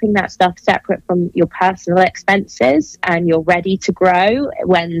keeping that stuff separate from your personal expenses, and you're ready to grow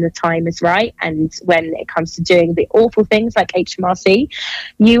when the time is right. And when it comes to doing the awful things like HMRC,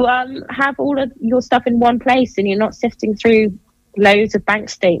 you have all of your stuff in one place, and you're not sifting through loads of bank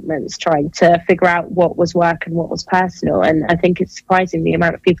statements trying to figure out what was work and what was personal. And I think it's surprising the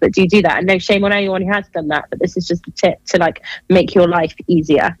amount of people that do that, and no shame on anyone who has done that, but this is just a tip to like make your life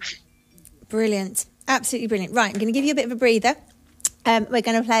easier. Brilliant, absolutely brilliant. Right, I'm going to give you a bit of a breather. We're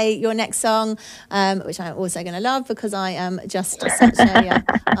going to play your next song, which I'm also going to love because I am just such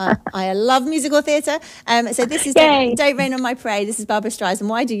I love musical theatre. So this is Don't Rain on My Parade. This is Barbara Streisand.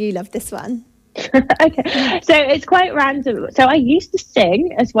 Why do you love this one? Okay, so it's quite random. So I used to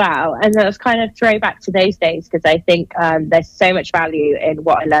sing as well, and that was kind of throwback to those days, because I think there's so much value in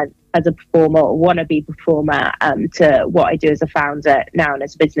what I learned as a performer or wannabe performer to what I do as a founder now and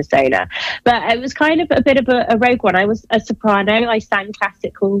as a business owner. But it was kind of a bit of a rogue one. I was a soprano. I sang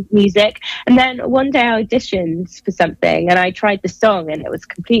classical music, and then one day I auditioned for something and I tried the song, and it was a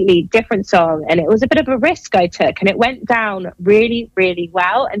completely different song, and it was a bit of a risk I took, and it went down really, really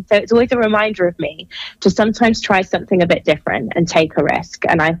well. And so it's always a reminder of me to sometimes try something a bit different and take a risk.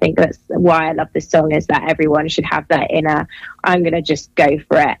 And I think that's why I love this song, is that everyone should have that inner, I'm going to just go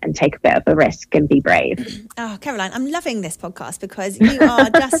for it and take a bit of a risk and be brave. Oh, Caroline, I'm loving this podcast because you are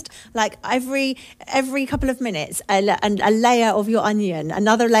just like every couple of minutes a layer of your onion,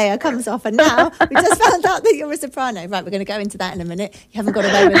 another layer comes off, and now we just found out that you're a soprano. Right, we're going to go into that in a minute. You haven't got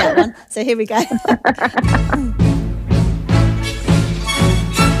away with that one, so here we go.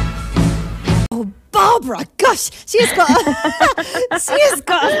 Barbara, gosh, she has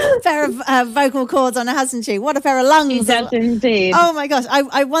got a pair of vocal cords on her, hasn't she? What a pair of lungs. She does indeed. Oh my gosh,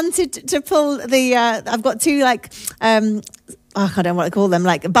 I wanted to pull the, I've got two I don't know what to call them,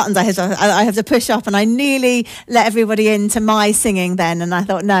 like buttons I have to push up, and I nearly let everybody into my singing then, and I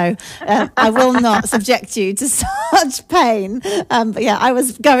thought, no, I will not subject you to such pain. But yeah, I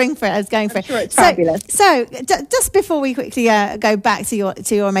was going for it. I'm sure it's fabulous. So just before we quickly go back to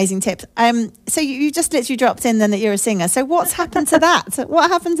your amazing tips, so you just literally dropped in then that you're a singer. So what's happened to that? What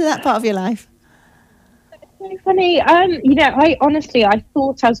happened to that part of your life? So funny. I honestly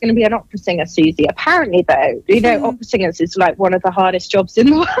thought I was going to be an opera singer, Susie. Apparently, though, opera singers is like one of the hardest jobs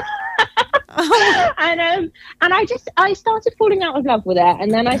in the world. And I started falling out of love with it, and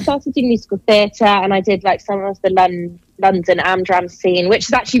then I started doing musical theatre, and I did like some of the London Amdram scene, which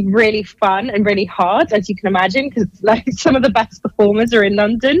is actually really fun and really hard, as you can imagine, because like some of the best performers are in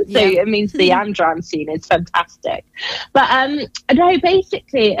London, so it means the Amdram scene is fantastic. But no,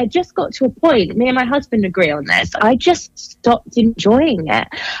 basically it just got to a point, me and my husband agree on this, I just stopped enjoying it,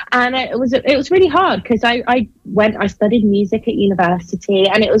 and it was really hard, because I studied music at university,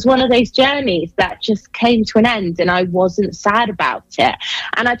 and it was one of those journeys that just came to an end, and I wasn't sad about it.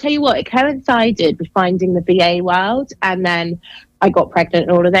 And I tell you what, it coincided with finding the VA world, and then I got pregnant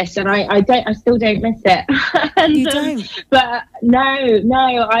and all of this, and I still don't miss it. And, you don't? But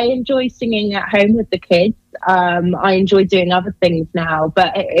no, I enjoy singing at home with the kids. I enjoy doing other things now,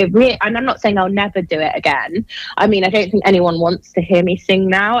 but it really, and I'm not saying I'll never do it again. I mean, I don't think anyone wants to hear me sing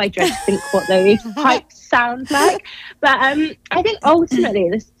now. I just think what those pipes sound like. But I think ultimately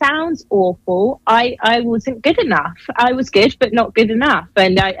this sounds awful. I wasn't good enough. I was good, but not good enough.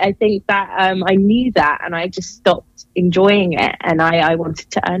 And I think that I knew that, and I just stopped enjoying it, and I wanted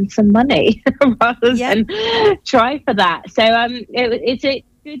to earn some money rather than try for that. So it's a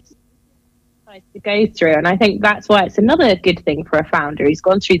good to go through, and I think that's why it's another good thing for a founder who's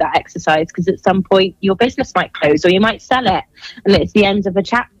gone through that exercise, because at some point your business might close or you might sell it, and it's the end of a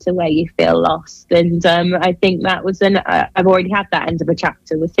chapter where you feel lost. And I think that was I've already had that end of a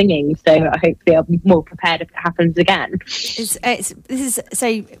chapter with singing, so hopefully I'll be more prepared if it happens again. This is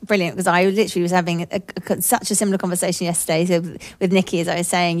so brilliant, because I literally was having such a similar conversation yesterday with Nikki, as I was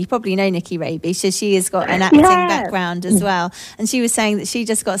saying. You probably know Nikki Raby, so she has got an acting background as well, and she was saying that she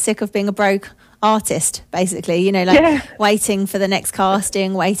just got sick of being a broke artist, basically, waiting for the next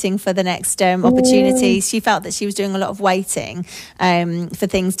casting, waiting for the next opportunity. She felt that she was doing a lot of waiting for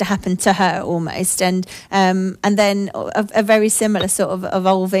things to happen to her almost, and then a very similar sort of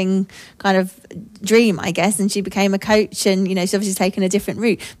evolving kind of dream, I guess, and she became a coach, and she's obviously taken a different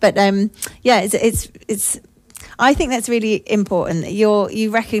route, but it's I think that's really important that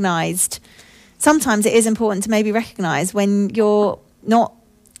you recognised. Sometimes it is important to maybe recognise when you're not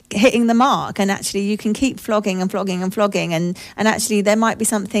hitting the mark, and actually you can keep flogging and flogging and flogging, and actually there might be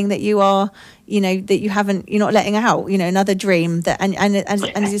something that you are that you're not letting out, another dream that, and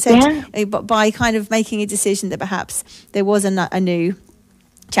as you said, but by kind of making a decision that perhaps there was a new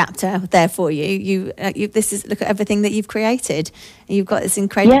chapter there for you. Look at everything that you've created. You've got this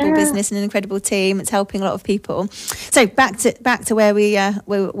incredible business and an incredible team. It's helping a lot of people. So back to where we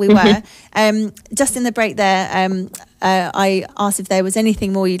were. Just in the break there, I asked if there was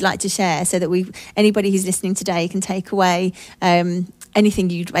anything more you'd like to share, so that anybody who's listening today can take away anything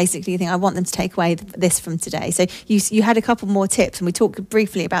you'd basically think, I want them to take away this from today. So you had a couple more tips, and we talked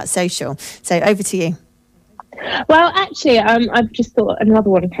briefly about social. So over to you. Well, actually, I've just thought another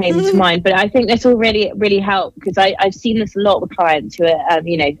one came to mind, but I think this will really, really help, because I've seen this a lot with clients who are,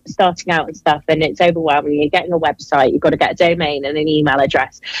 starting out and stuff, and it's overwhelming. You're getting a website, you've got to get a domain and an email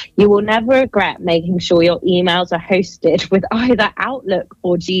address. You will never regret making sure your emails are hosted with either Outlook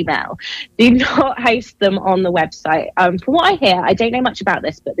or Gmail. Do not host them on the website. From what I hear, I don't know much about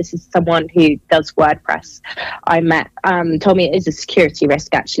this, but this is someone who does WordPress I met, told me it is a security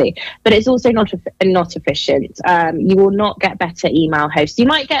risk, actually, but it's also not efficient. You will not get better email hosts. You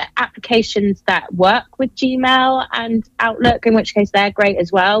might get applications that work with Gmail and Outlook, in which case they're great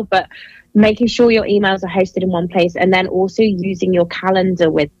as well, but making sure your emails are hosted in one place, and then also using your calendar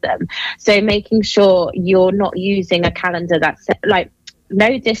with them. So making sure you're not using a calendar that's like,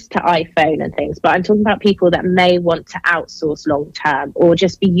 no diss to iPhone and things, but I'm talking about people that may want to outsource long term, or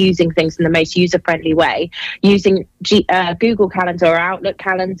just be using things in the most user-friendly way, using Google Calendar or Outlook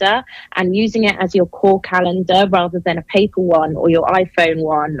Calendar, and using it as your core calendar rather than a paper one or your iPhone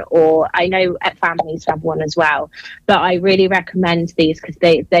one, or I know families have one as well. But I really recommend these, because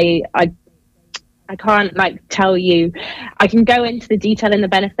I can't tell you. I can go into the detail and the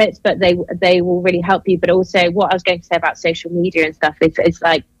benefits, but they will really help you. But also, what I was going to say about social media and stuff is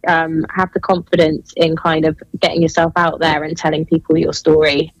have the confidence in kind of getting yourself out there and telling people your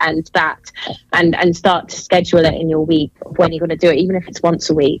story, and start to schedule it in your week of when you're going to do it, even if it's once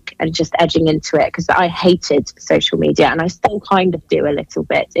a week, and just edging into it. Because I hated social media, and I still kind of do a little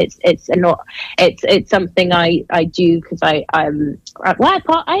bit. It's something I do because I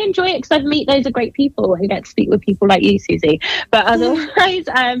enjoy it, because I meet loads of great people and get to speak with people like you, Susie. But otherwise,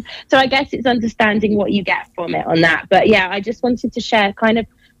 so I guess it's understanding what you get from it on that. But yeah, I just wanted to share kind of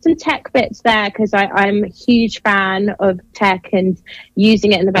some tech bits there, because I'm a huge fan of tech and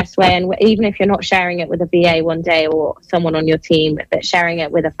using it in the best way. And even if you're not sharing it with a VA one day or someone on your team, but sharing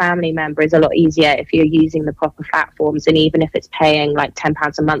it with a family member is a lot easier if you're using the proper platforms, and even if it's paying like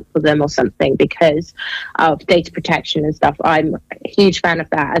 £10 a month for them or something, because of data protection and stuff. I'm a huge fan of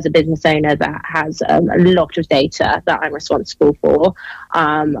that as a business owner that has a lot of data that I'm responsible for.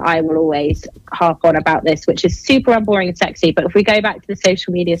 I will always harp on about this, which is super unboring and sexy. But if we go back to the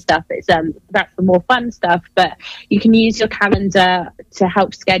social media stuff, it's that's the more fun stuff. But you can use your calendar to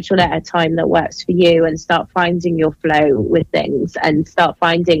help schedule it at a time that works for you, and start finding your flow with things, and start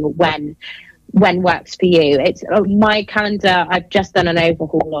finding when works for you. It's my calendar. I've just done an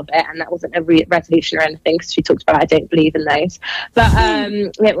overhaul of it, and that wasn't a resolution or anything, because she talked about I don't believe in those, but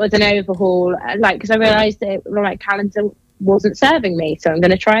it was an overhaul, because I realized that my calendar wasn't serving me, so I'm going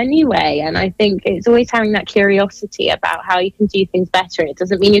to try a new way. And I think it's always having that curiosity about how you can do things better. It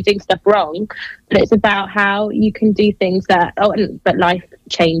doesn't mean you're doing stuff wrong, but it's about how you can do things but life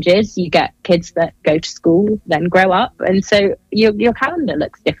changes. You get kids that go to school, then grow up, and so your calendar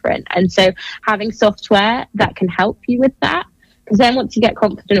looks different. And so having software that can help you with that, because then once you get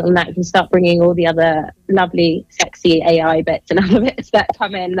confident on that, you can start bringing all the other lovely, sexy AI bits and other bits that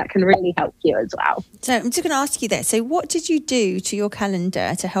come in that can really help you as well. So I'm just going to ask you there. So what did you do to your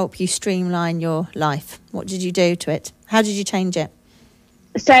calendar to help you streamline your life? What did you do to it? How did you change it?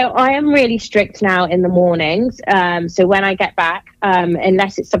 So I am really strict now in the mornings. So when I get back,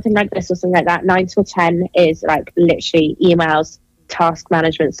 unless it's something like this or something like that, 9 till 10 is like literally emails, task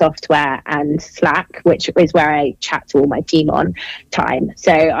management software, and Slack, which is where I chat to all my team on time.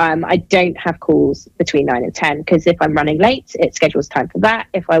 So I don't have calls between 9 and 10, because if I'm running late, it schedules time for that.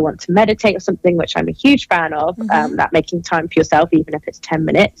 If I want to meditate or something, which I'm a huge fan of, that making time for yourself, even if it's 10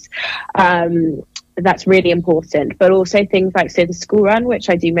 minutes, that's really important. But also things like, so the school run, which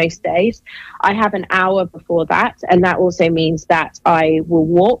I do most days, I have an hour before that, and that also means that I will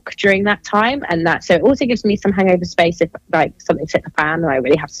walk during that time, and that, so it also gives me some hangover space if like something's hit the fan and I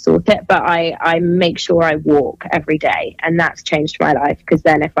really have to sort it. But I make sure I walk every day, and that's changed my life, because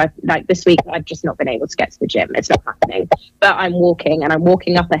then if I, like this week, I've just not been able to get to the gym, it's not happening, but I'm walking, and I'm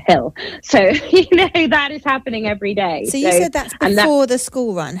walking up a hill, so you know, that is happening every day. So you said that's before the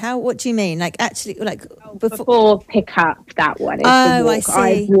school run. What do you mean? Like actually, like before pick up, that one is the walk. I see.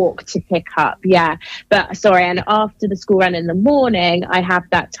 I walk to pick up, yeah. But sorry, and after the school run in the morning, I have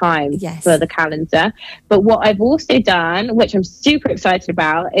that time for the calendar. But what I've also done, which I'm super excited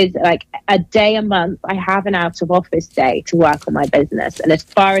about, is like a day a month, I have an out of office day to work on my business. And as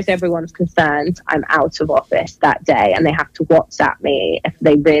far as everyone's concerned, I'm out of office that day, and they have to WhatsApp me if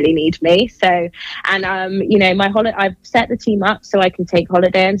they really need me. So, and you know, my holiday, I've set the team up so I can take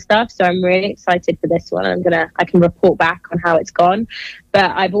holiday and stuff. So I'm really excited for this one. I can report back on how it's gone.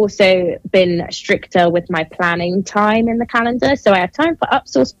 But I've also been stricter with my planning time in the calendar. So I have time for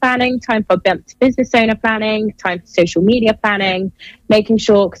upsource planning, time for business owner planning, time for social media planning, making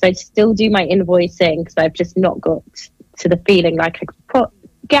sure, because I still do my invoicing, because I've just not got to the feeling like I could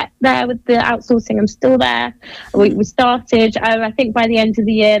get there with the outsourcing. I'm still there. We started, I think by the end of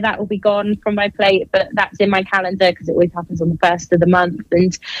the year that will be gone from my plate, but that's in my calendar because it always happens on the first of the month.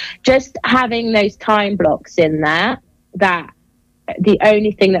 And just having those time blocks in there, that the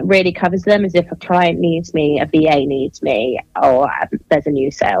only thing that really covers them is if a client needs me, a VA needs me, or there's a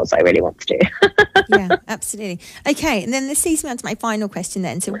new sales I really want to do. Yeah, absolutely. Okay, and then this leads me on to my final question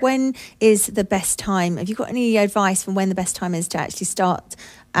then. So when is the best time? Have you got any advice for when the best time is to actually start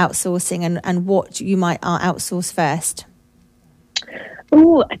outsourcing, and what you might outsource first?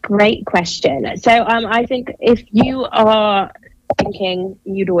 Oh, a great question. So I think if you are thinking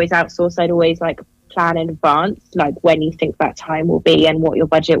you'd always outsource, I'd always plan in advance, like when you think that time will be and what your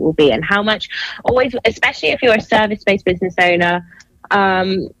budget will be and how much. Always, especially if you're a service-based business owner,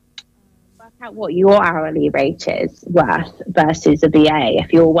 work out what your hourly rate is worth versus a VA.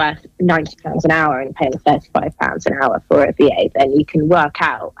 If you're worth £90 an hour and paying £35 an hour for a VA, then you can work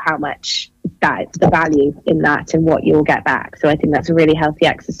out how much that the value in that and what you'll get back. So I think that's a really healthy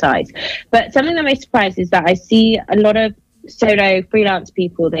exercise. But something that may surprise is that I see a lot of solo freelance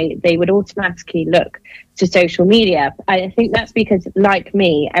people, they would automatically look to social media. I think that's because, like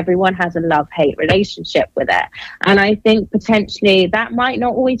me, everyone has a love-hate relationship with it, and I think potentially that might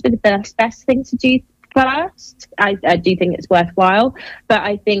not always be the best thing to do first. I do think it's worthwhile, but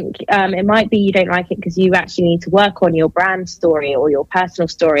I think it might be you don't like it because you actually need to work on your brand story or your personal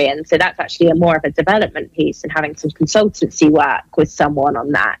story, and so that's actually a more of a development piece, and having some consultancy work with someone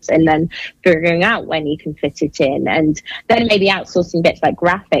on that, and then figuring out when you can fit it in, and then maybe outsourcing bits like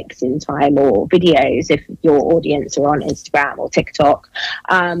graphics in time or videos if your audience are on Instagram or TikTok.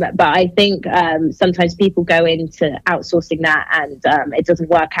 But I think sometimes people go into outsourcing that and it doesn't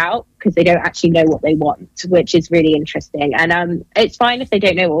work out because they don't actually know what they want, which is really interesting. And it's fine if they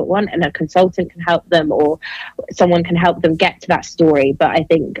don't know what they want, and a consultant can help them or someone can help them get to that story. But I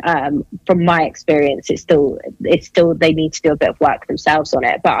think from my experience, it's still they need to do a bit of work themselves on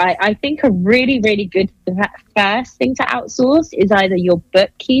it. But I think a really, really good first thing to outsource is either your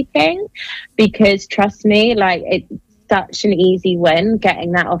bookkeeping, because trust me, it's such an easy win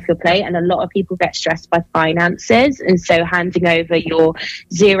getting that off your plate, and a lot of people get stressed by finances, and so handing over your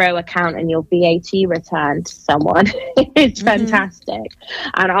zero account and your VAT return to someone is fantastic.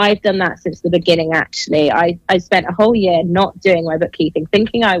 And I've done that since the beginning. Actually, I spent a whole year not doing my bookkeeping,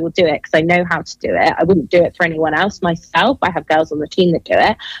 thinking I will do it because I know how to do it. I wouldn't do it for anyone else myself. I have girls on the team that do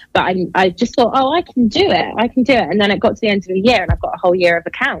it, but I just thought, oh, I can do it, and then it got to the end of the year and I've got a whole year of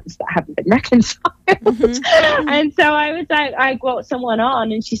accounts that haven't been reconciled. And so I was like, I got someone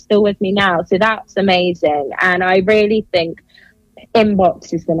on and she's still with me now, so that's amazing. And I really think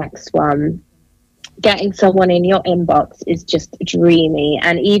inbox is the next one. Getting someone in your inbox is just dreamy,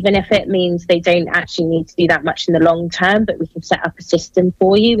 and even if it means they don't actually need to do that much in the long term, but we can set up a system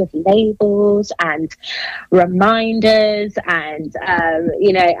for you with labels and reminders and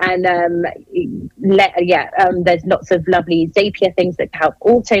there's lots of lovely Zapier things that help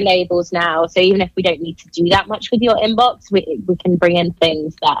auto labels now. So even if we don't need to do that much with your inbox, we can bring in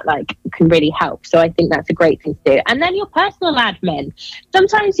things that like can really help. So I think that's a great thing to do. And then your personal admin.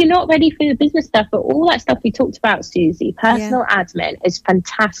 Sometimes you're not ready for the business stuff, but all that stuff we talked about, Susie, personal admin is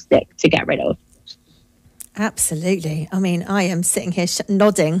fantastic to get rid of. Absolutely. I mean, I am sitting here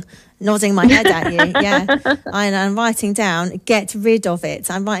nodding my head at you. Yeah. I'm writing down, get rid of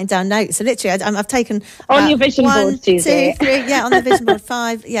it. I'm writing down notes. So literally, I've taken... on your vision board, Susie. 1, 2, 3. Yeah, on the vision board,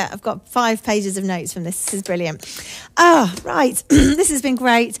 5. Yeah, I've got 5 pages of notes from this. This is brilliant. Oh, right. This has been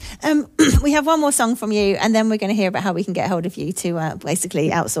great. We have one more song from you, and then we're going to hear about how we can get hold of you to basically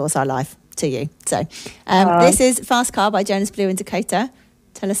outsource our life to you. So this is Fast Car by Jonas Blue and Dakota.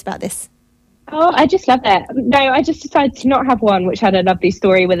 Tell us about this. Oh, I just love it. No, I just decided to not have one, which had a lovely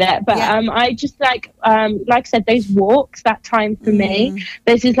story with it. But I just like I said, those walks, that time for me,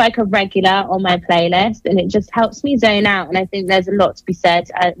 this is like a regular on my playlist, and it just helps me zone out. And I think there's a lot to be said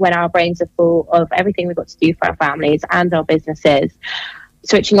when our brains are full of everything we've got to do for our families and our businesses.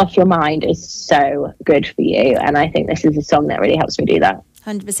 Switching off your mind is so good for you. And I think this is a song that really helps me do that.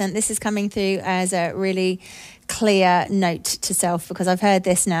 100%. This is coming through as a really clear note to self, because I've heard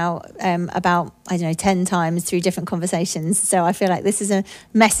this now about, 10 times through different conversations. So I feel like this is a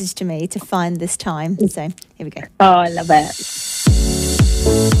message to me to find this time. So here we go. Oh, I love it.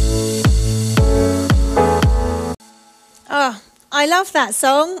 Oh, I love that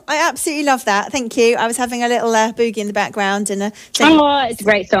song. I absolutely love that. Thank you. I was having a little boogie in the background. And it's a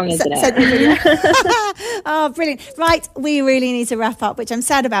great song, isn't it? Oh, brilliant. Right, we really need to wrap up, which I'm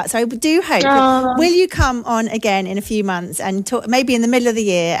sad about. So I do hope, will you come on again in a few months and talk, maybe in the middle of the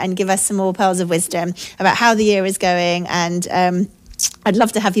year, and give us some more pearls of wisdom about how the year is going? And I'd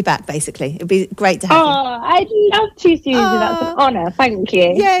love to have you back, basically. It'd be great to have you. Oh, I'd love to, Susie. That's an honour. Thank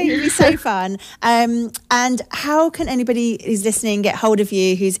you. Yeah, it'd be so fun. And how can anybody who's listening get hold of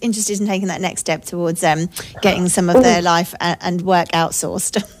you, who's interested in taking that next step towards getting some of their life and work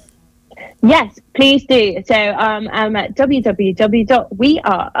outsourced? Yes, please do. So I'm at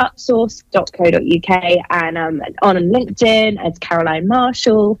www.weareupsource.co.uk, and I'm on LinkedIn as Caroline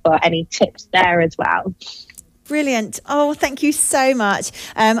Marshall for any tips there as well. Brilliant. Oh, thank you so much.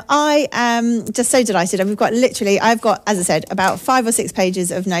 I am just so delighted. I've got, as I said, about 5 or 6 pages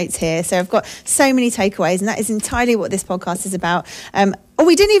of notes here. So I've got so many takeaways, and that is entirely what this podcast is about.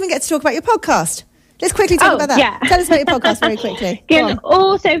 We didn't even get to talk about your podcast. Let's quickly talk about that. Yeah. Tell us about your podcast very quickly. You can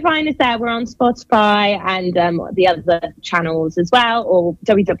also find us there. We're on Spotify and the other channels as well, or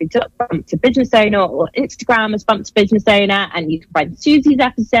www.bumptobusinessowner, or Instagram as Bump to Business Owner. And you can find Susie's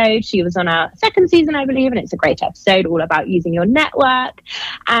episode. She was on our 2nd season, I believe, and it's a great episode all about using your network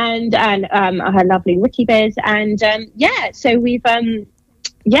and her lovely wiki biz. And so we've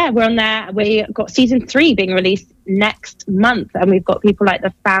we're on there. We got season 3 being released next month, and we've got people like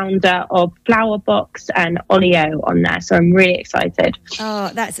the founder of Flowerbox and Olio on there, so I'm really excited.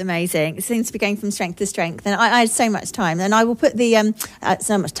 Oh, that's amazing. It seems to be going from strength to strength, and I had so much time, and I will put the I had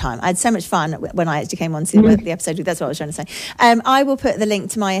so much fun when I actually came on to the episode. That's what I was trying to say. I will put the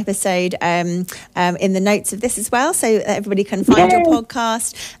link to my episode in the notes of this as well, so that everybody can find your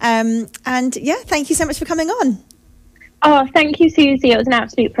podcast. Thank you so much for coming on. Oh, thank you, Susie. It was an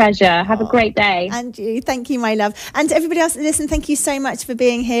absolute pleasure. Have a great day. And you. Thank you, my love. And to everybody else that listen, thank you so much for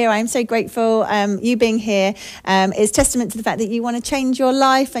being here. I'm so grateful. You being here is testament to the fact that you want to change your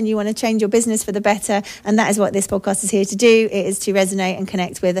life and you want to change your business for the better. And that is what this podcast is here to do. It is to resonate and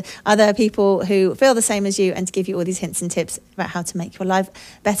connect with other people who feel the same as you, and to give you all these hints and tips about how to make your life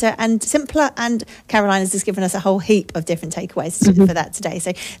better and simpler. And Caroline has just given us a whole heap of different takeaways for that today.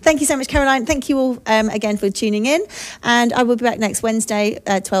 So thank you so much, Caroline. Thank you all again for tuning in. And I will be back next Wednesday,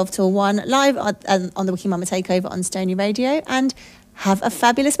 12 till 1, live on the Wiki Mama Takeover on Stony Radio. And have a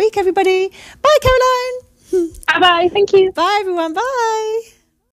fabulous week, everybody. Bye, Caroline. Bye-bye. Thank you. Bye, everyone. Bye.